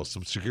tomorrow,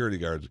 some security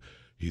guards,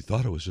 he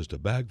thought it was just a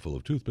bag full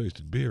of toothpaste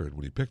and beer, and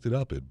when he picked it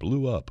up, it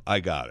blew up. I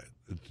got it.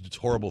 It's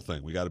a horrible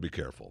thing. We got to be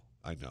careful.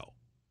 I know.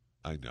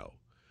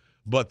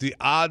 But the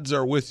odds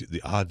are with you.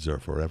 The odds are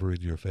forever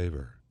in your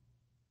favor,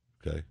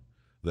 okay,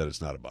 that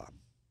it's not a bomb.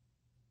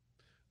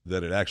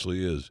 That it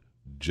actually is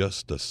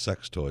just a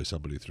sex toy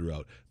somebody threw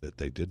out that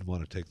they didn't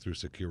want to take through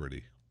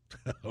security,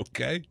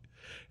 okay?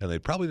 And they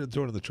probably didn't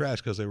throw it in the trash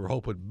because they were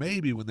hoping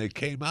maybe when they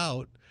came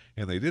out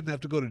and they didn't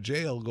have to go to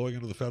jail going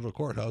into the federal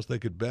courthouse, they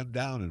could bend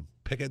down and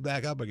pick it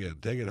back up again,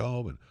 take it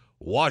home, and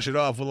wash it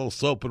off with a little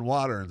soap and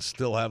water and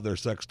still have their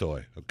sex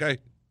toy, okay?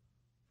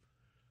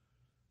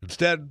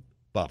 Instead,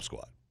 bomb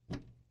squad.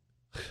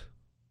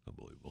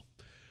 Unbelievable.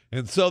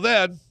 And so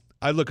then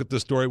I look at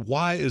this story.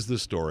 Why is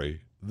this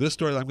story? This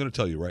story I'm going to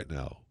tell you right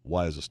now.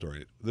 Why is the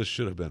story? This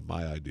should have been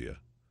my idea.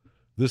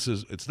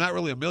 It's not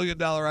really $1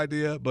 million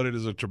idea, but it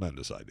is a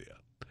tremendous idea.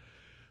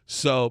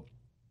 So,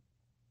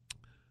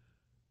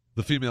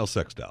 the female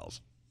sex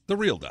dolls, the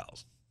real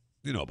dolls,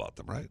 you know about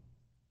them, right?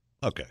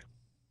 Okay.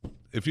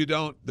 If you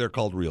don't, they're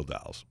called real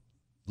dolls.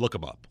 Look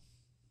them up.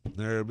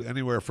 They're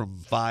anywhere from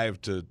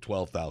 $5,000 to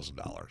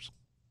 $12,000.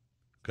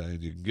 Okay,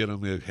 and you can get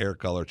them the hair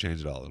color,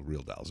 change it all,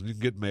 real dolls, and you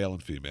can get male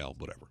and female,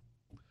 whatever.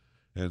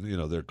 And you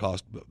know their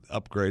cost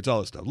upgrades,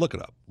 all that stuff. Look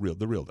it up.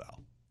 The real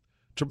doll.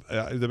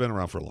 They've been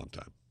around for a long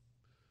time.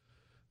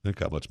 Think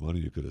how much money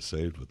you could have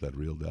saved with that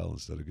real doll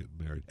instead of getting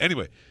married.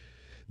 Anyway,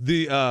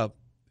 the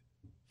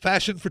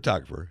fashion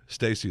photographer,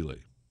 Stacey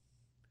Lee,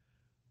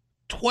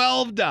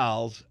 12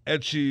 dolls,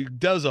 and she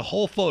does a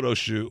whole photo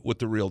shoot with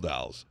the real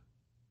dolls.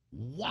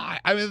 Why?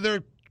 I mean,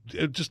 they're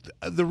just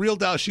the real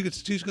dolls.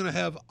 She's going to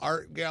have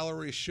art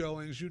gallery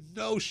showings. You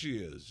know she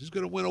is. She's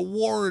going to win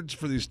awards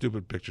for these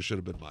stupid pictures. Should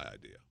have been my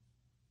idea.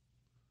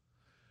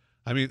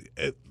 I mean,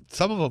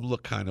 some of them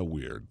look kind of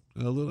weird,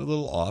 a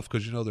little off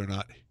because you know they're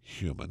not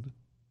human.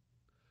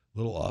 A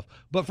little off,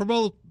 but for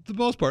the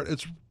most part,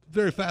 it's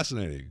very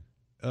fascinating.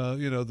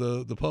 You know,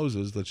 the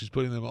poses that she's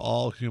putting them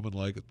all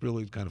human-like. It's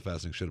really kind of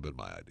fascinating. Should have been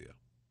my idea.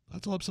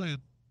 That's all I'm saying.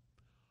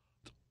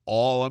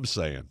 All I'm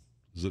saying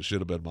is it should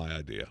have been my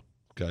idea.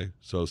 Okay,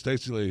 so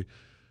Stacey Lee,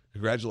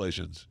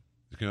 congratulations.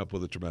 You came up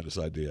with a tremendous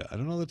idea. I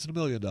don't know that's a $1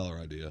 million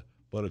idea,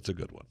 but it's a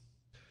good one.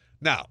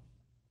 Now,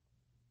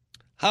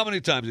 how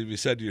many times have you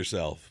said to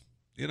yourself,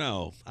 you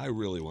know, I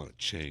really want to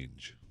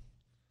change?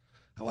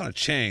 I want to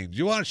change.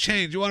 You want to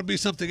change. You want to be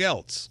something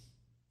else.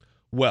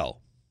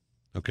 Well,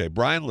 okay,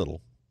 Brian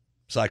Little,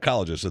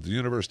 psychologist at the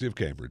University of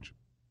Cambridge,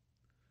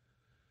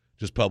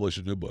 just published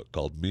a new book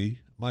called Me,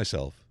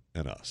 Myself,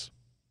 and Us.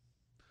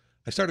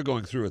 I started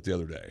going through it the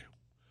other day,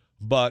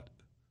 but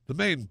the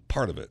main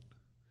part of it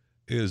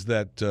is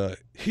that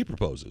he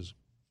proposes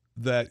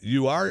that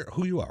you are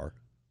who you are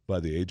by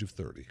the age of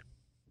 30,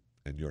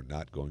 and you're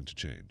not going to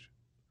change.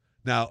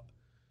 Now,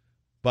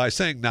 by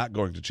saying not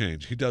going to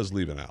change, he does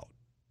leave an out.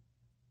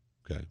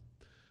 Okay,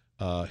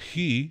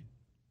 he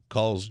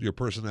calls your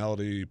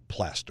personality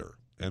plaster,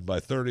 and by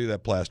 30,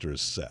 that plaster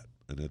is set,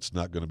 and it's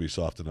not going to be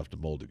soft enough to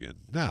mold again.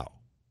 Now,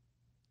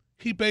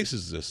 he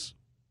bases this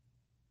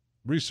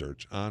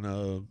research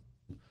on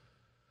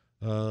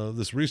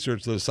this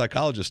research that a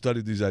psychologist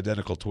studied these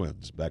identical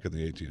twins back in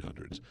the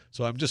 1800s.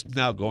 So I'm just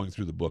now going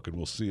through the book, and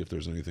we'll see if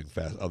there's anything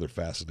other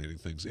fascinating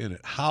things in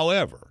it.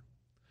 However,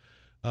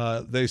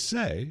 they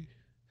say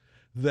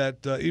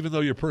that even though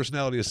your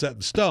personality is set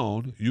in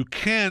stone, you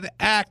can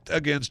act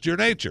against your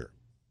nature.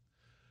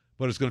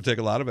 But it's going to take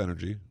a lot of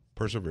energy,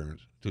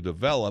 perseverance, to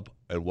develop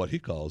at what he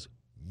calls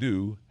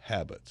new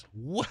habits.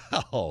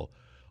 Wow.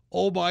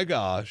 Oh, my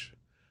gosh.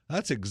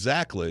 That's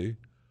exactly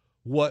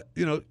what,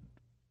 you know.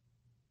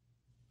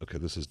 Okay,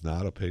 this is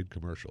not a paid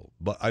commercial,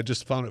 but I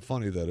just found it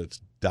funny that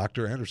it's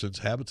Dr. Anderson's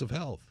Habits of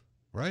Health,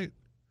 right?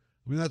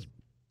 I mean,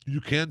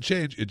 you can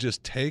change. It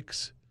just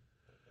takes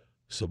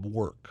some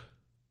work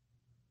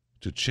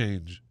to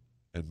change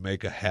and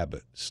make a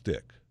habit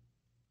stick,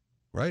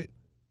 right?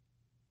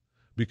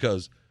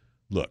 Because,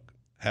 look,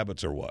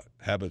 habits are what?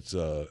 Habits,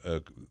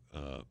 what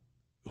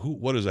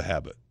is a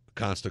habit? A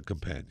constant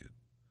companion.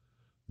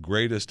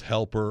 Greatest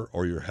helper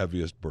or your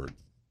heaviest burden.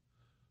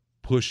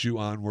 Push you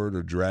onward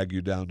or drag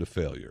you down to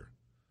failure.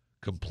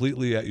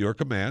 Completely at your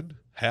command.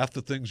 Half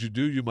the things you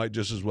do, you might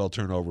just as well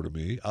turn over to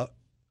me.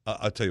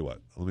 I'll tell you what.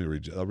 I'll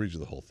read you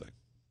the whole thing.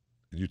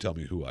 And you tell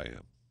me who I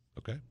am,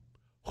 okay?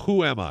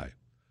 Who am I?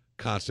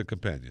 Constant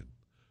companion,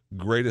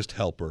 greatest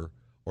helper,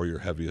 or your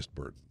heaviest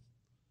burden.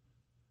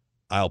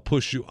 I'll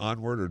push you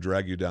onward or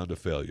drag you down to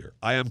failure.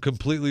 I am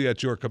completely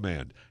at your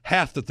command.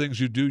 Half the things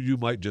you do, you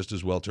might just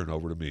as well turn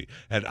over to me,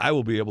 and I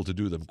will be able to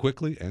do them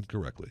quickly and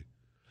correctly.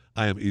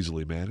 I am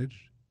easily managed.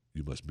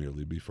 You must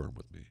merely be firm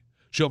with me.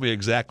 Show me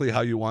exactly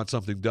how you want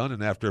something done,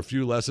 and after a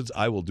few lessons,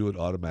 I will do it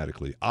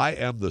automatically. I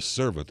am the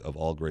servant of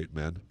all great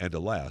men, and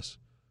alas,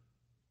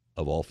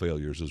 of all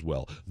failures as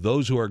well.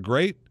 Those who are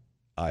great,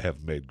 I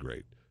have made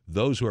great.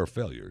 Those who are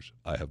failures,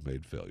 I have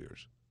made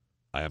failures.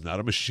 I am not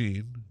a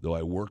machine, though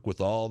I work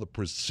with all the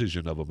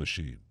precision of a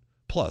machine,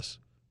 plus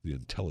the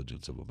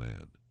intelligence of a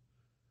man.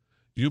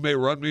 You may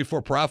run me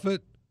for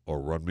profit or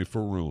run me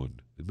for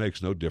ruin. It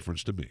makes no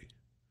difference to me.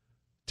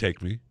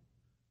 Take me,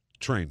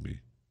 train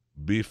me,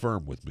 be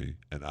firm with me,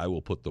 and I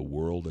will put the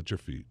world at your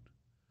feet.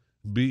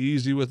 Be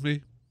easy with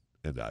me,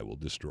 and I will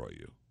destroy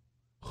you.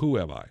 Who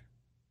am I?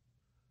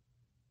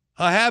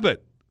 A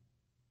habit.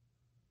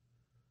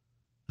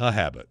 A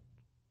habit.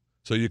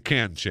 So you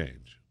can change.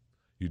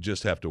 You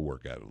just have to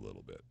work at it a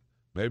little bit.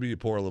 Maybe you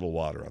pour a little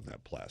water on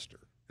that plaster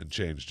and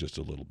change just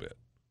a little bit.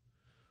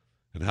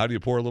 And how do you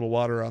pour a little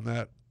water on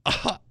that?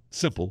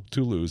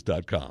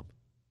 Simple2lose.com.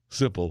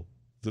 Simple,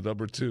 the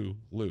number 2,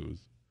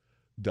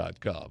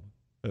 lose.com.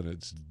 And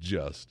it's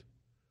just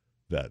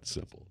that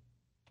simple.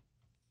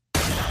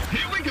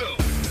 Here we go.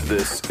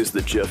 This is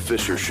the Jeff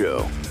Fisher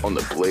Show on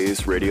the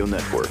Blaze Radio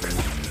Network.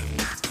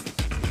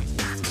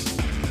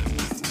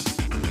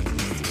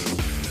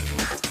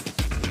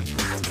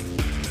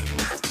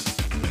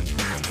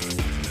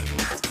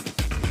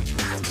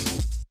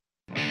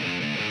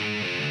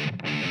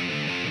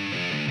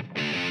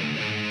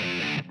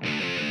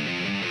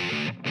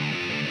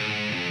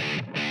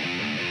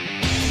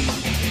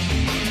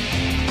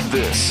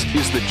 This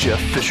is the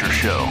Jeff Fisher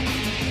Show.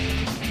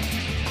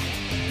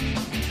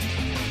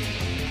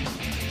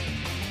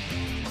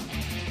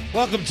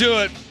 Welcome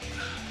to it.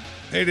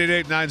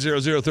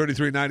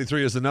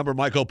 888-900-3393 is the number.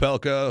 Mike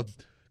Opelka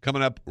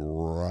coming up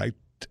right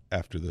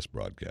after this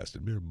broadcast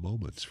in mere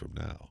moments from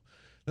now.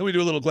 Then we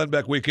do a little Glenn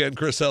Beck weekend.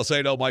 Chris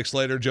Salcedo, Mike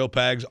Slater, Joe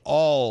Pags,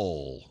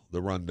 all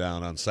the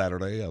rundown on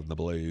Saturday on the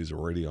Blaze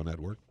Radio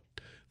Network.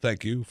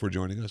 Thank you for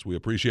joining us. We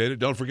appreciate it.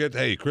 Don't forget,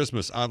 hey,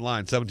 Christmas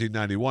online,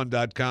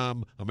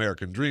 1791.com,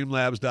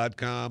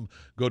 AmericanDreamLabs.com.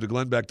 Go to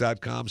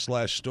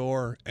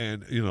glennbeck.com/store.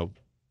 And, you know,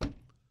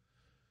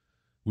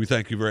 we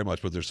thank you very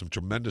much. But there's some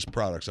tremendous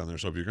products on there.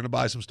 So if you're going to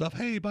buy some stuff,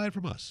 hey, buy it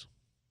from us.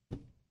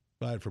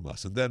 Buy it from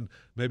us. And then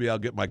maybe I'll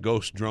get my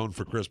ghost drone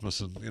for Christmas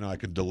and, you know, I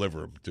can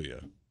deliver them to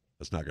you.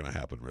 That's not going to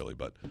happen, really,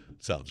 but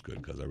it sounds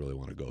good because I really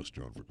want a ghost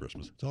drone for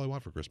Christmas. That's all I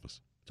want for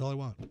Christmas. That's all I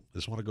want. I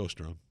just want a ghost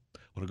drone. I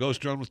want a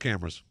ghost drone with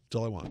cameras. That's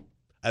all I want.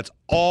 That's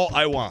all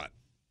I want.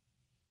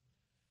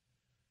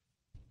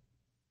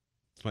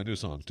 It's my new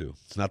song, too.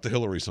 It's not the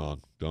Hillary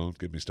song. Don't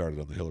get me started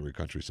on the Hillary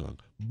country song.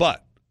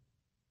 But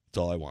it's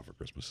all I want for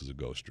Christmas is a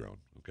ghost drone,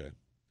 okay?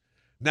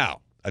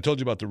 Now, I told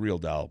you about the Real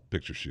Doll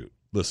picture shoot.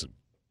 Listen,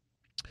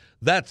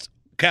 that's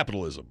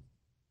capitalism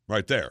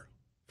right there.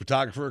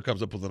 Photographer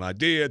comes up with an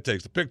idea,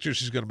 takes the picture,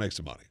 she's going to make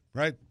some money,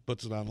 right?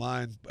 Puts it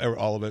online,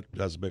 all of it,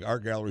 has a big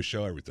art gallery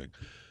show, everything.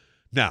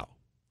 Now,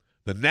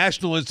 the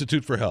National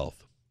Institute for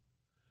Health,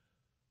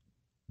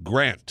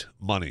 grant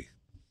money.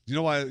 You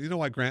know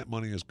why grant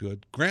money is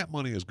good? Grant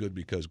money is good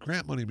because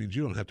grant money means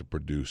you don't have to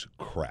produce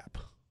crap.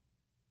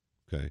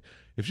 Okay?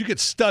 If you get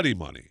study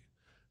money,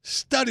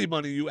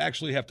 you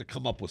actually have to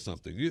come up with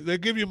something. They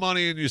give you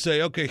money and you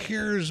say, okay,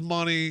 here's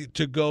money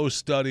to go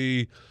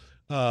study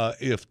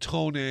if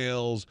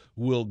toenails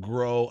will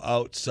grow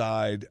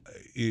outside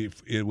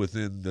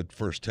within the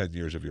first 10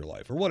 years of your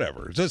life or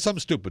whatever. It's some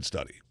stupid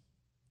study.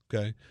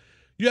 Okay?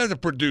 You have to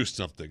produce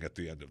something at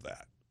the end of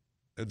that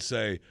and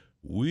say,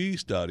 we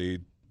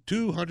studied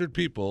 200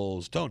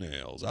 people's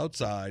toenails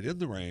outside in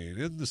the rain,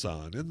 in the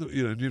sun,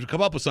 you have to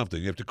come up with something.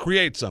 You have to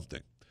create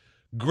something.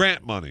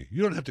 Grant money.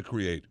 You don't have to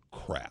create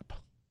crap.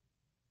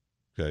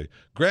 Okay?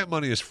 Grant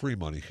money is free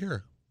money.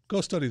 Here, go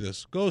study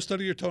this. Go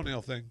study your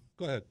toenail thing.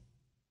 Go ahead.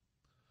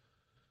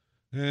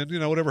 And,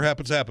 whatever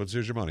happens, happens.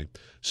 Here's your money.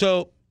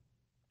 So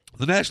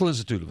the National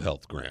Institute of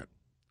Health grant,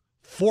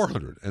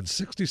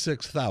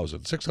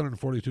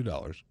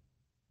 $466,642.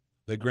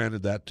 They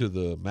granted that to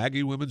the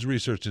Maggie Women's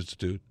Research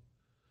Institute.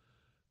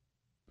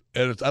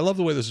 And I love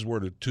the way this is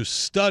worded, to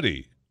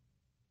study.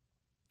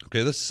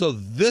 Okay,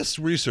 this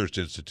research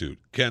institute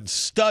can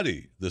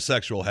study the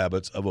sexual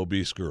habits of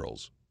obese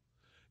girls,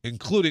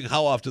 including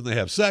how often they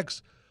have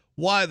sex,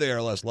 why they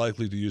are less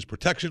likely to use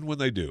protection when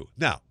they do.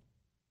 Now,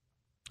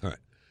 all right,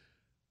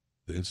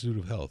 the Institute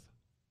of Health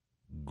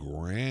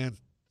grant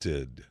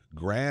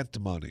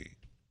money.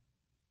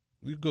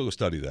 You go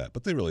study that,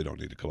 but they really don't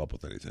need to come up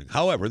with anything.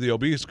 However, the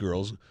obese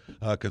girls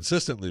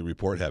consistently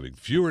report having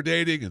fewer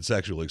dating and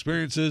sexual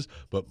experiences,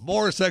 but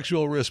more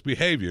sexual risk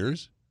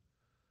behaviors,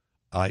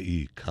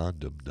 i.e.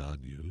 condom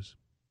non-use,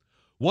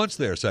 once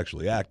they are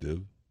sexually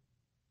active.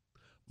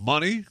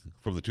 Money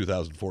from the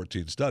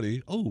 2014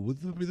 study.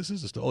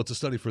 It's a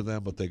study for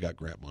them, but they got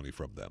grant money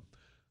from them.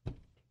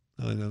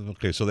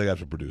 Okay, so they have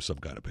to produce some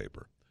kind of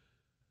paper.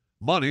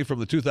 Money from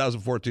the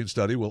 2014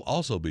 study will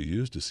also be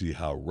used to see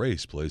how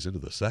race plays into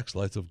the sex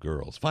life of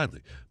girls.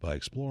 Finally, by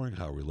exploring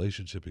how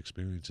relationship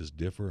experiences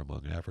differ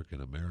among African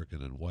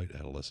American and white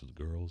adolescent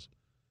girls,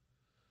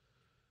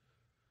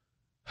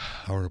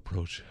 our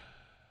approach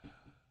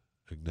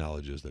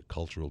acknowledges that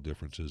cultural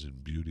differences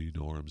in beauty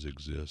norms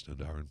exist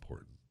and are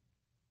important.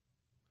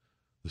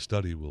 The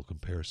study will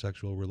compare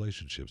sexual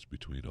relationships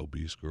between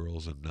obese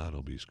girls and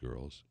non-obese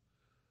girls.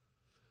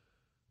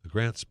 The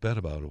grant spent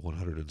about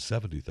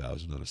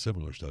 $170,000 on a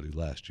similar study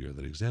last year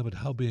that examined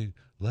how being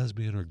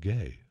lesbian or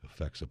gay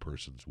affects a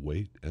person's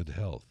weight and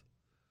health.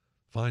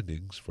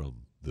 Findings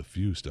from the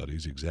few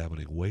studies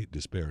examining weight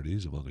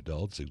disparities among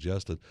adults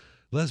suggest that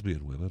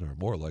lesbian women are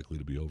more likely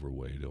to be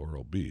overweight or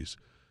obese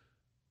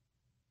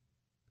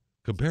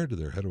compared to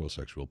their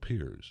heterosexual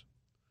peers.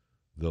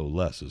 Though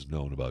less is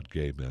known about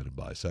gay men and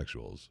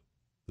bisexuals,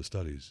 the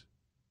studies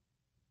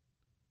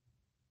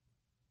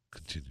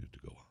continue to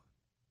go on.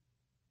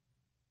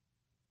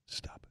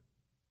 Stop it.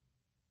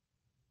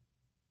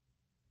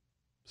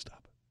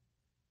 Stop it.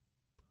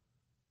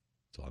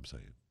 That's all I'm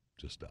saying.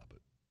 Just stop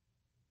it.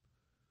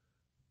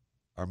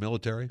 Our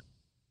military,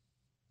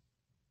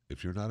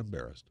 if you're not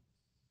embarrassed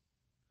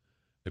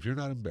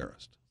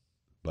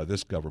by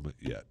this government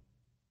yet,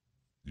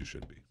 you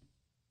should be.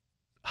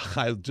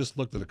 I just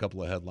looked at a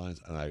couple of headlines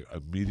and I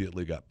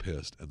immediately got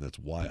pissed, and that's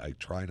why I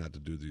try not to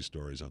do these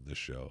stories on this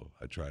show.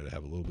 I try to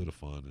have a little bit of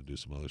fun and do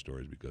some other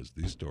stories because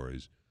these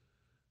stories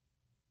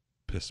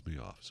piss me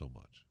off so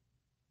much.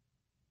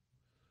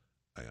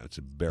 It's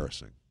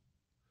embarrassing.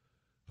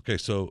 Okay,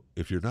 so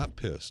if you're not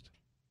pissed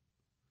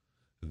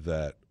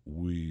that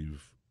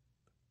we've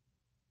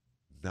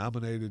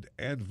nominated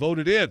and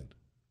voted in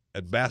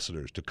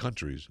ambassadors to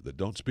countries that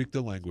don't speak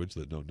the language,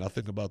 that know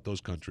nothing about those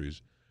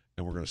countries,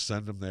 and we're going to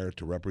send them there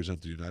to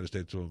represent the United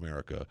States of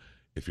America,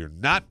 if you're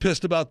not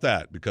pissed about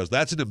that, because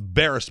that's an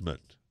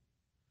embarrassment,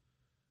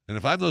 and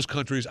if I'm those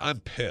countries, I'm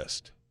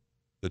pissed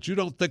that you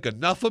don't think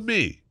enough of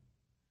me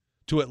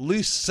to at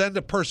least send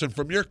a person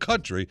from your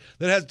country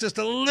that has just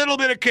a little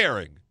bit of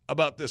caring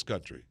about this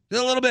country.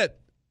 Just a little bit.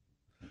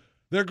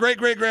 Their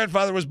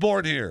great-great-grandfather was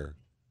born here.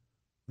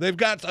 They've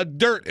got a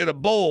dirt in a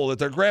bowl that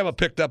their grandma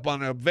picked up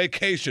on a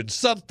vacation,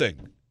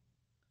 something.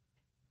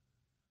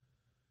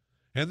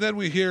 And then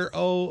we hear,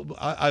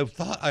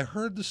 I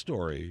heard the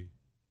story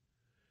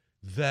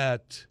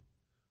that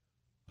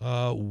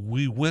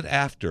we went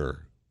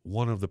after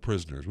one of the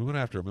prisoners. We went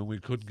after him and we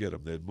couldn't get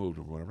him. They'd moved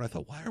him or whatever. And I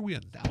thought, why are we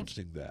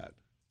announcing that?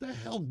 The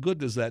hell good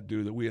does that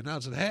do that we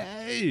announce it?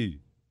 Hey,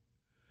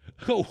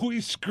 we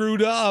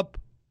screwed up.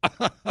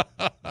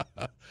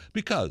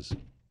 Because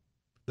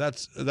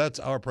that's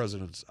our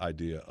president's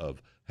idea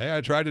of, hey,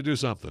 I tried to do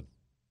something,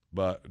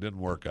 but it didn't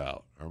work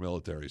out. Our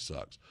military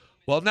sucks.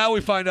 Well, now we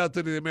find out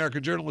that the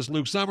American journalist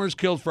Luke Summers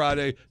killed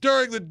Friday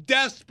during the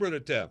desperate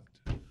attempt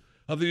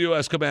of the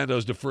U.S.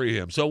 commandos to free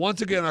him. So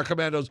once again, our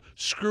commandos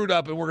screwed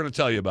up, and we're going to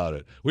tell you about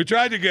it. We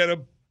tried to get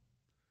him.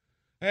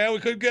 Hey, we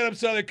couldn't get him,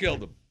 so they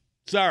killed him.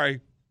 Sorry.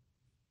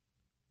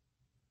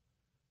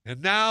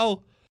 And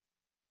now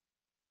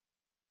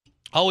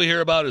all we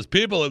hear about is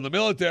people in the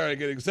military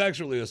getting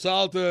sexually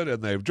assaulted,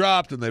 and they've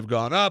dropped, and they've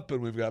gone up, and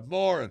we've got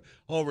more, and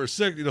over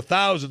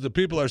thousands of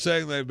people are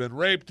saying they've been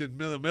raped in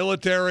the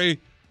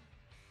military.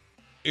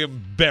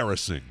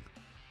 Embarrassing.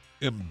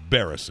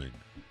 Embarrassing.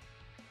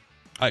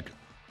 All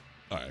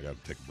right, I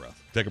got to take a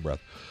breath. Take a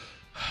breath.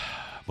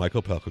 Mike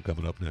Opelka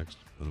coming up next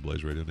on the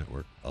Blaze Radio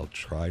Network. I'll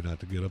try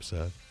not to get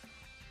upset.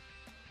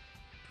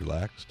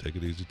 Relax. Take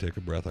it easy. Take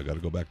a breath. I got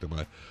to go back to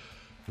my...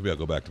 Maybe I'll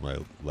go back to my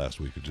last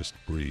week and just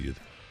breathe.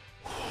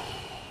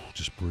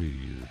 Just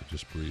breathe.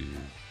 Just breathe.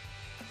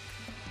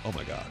 Oh,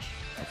 my gosh.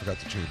 I forgot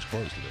to change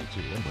clothes today,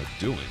 too. What am I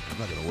doing? I'm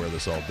not going to wear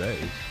this all day.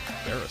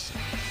 Embarrassing.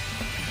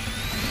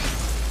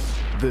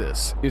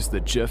 This is the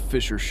Jeff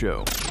Fisher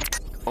Show,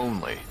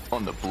 only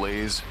on the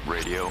Blaze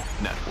Radio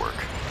Network.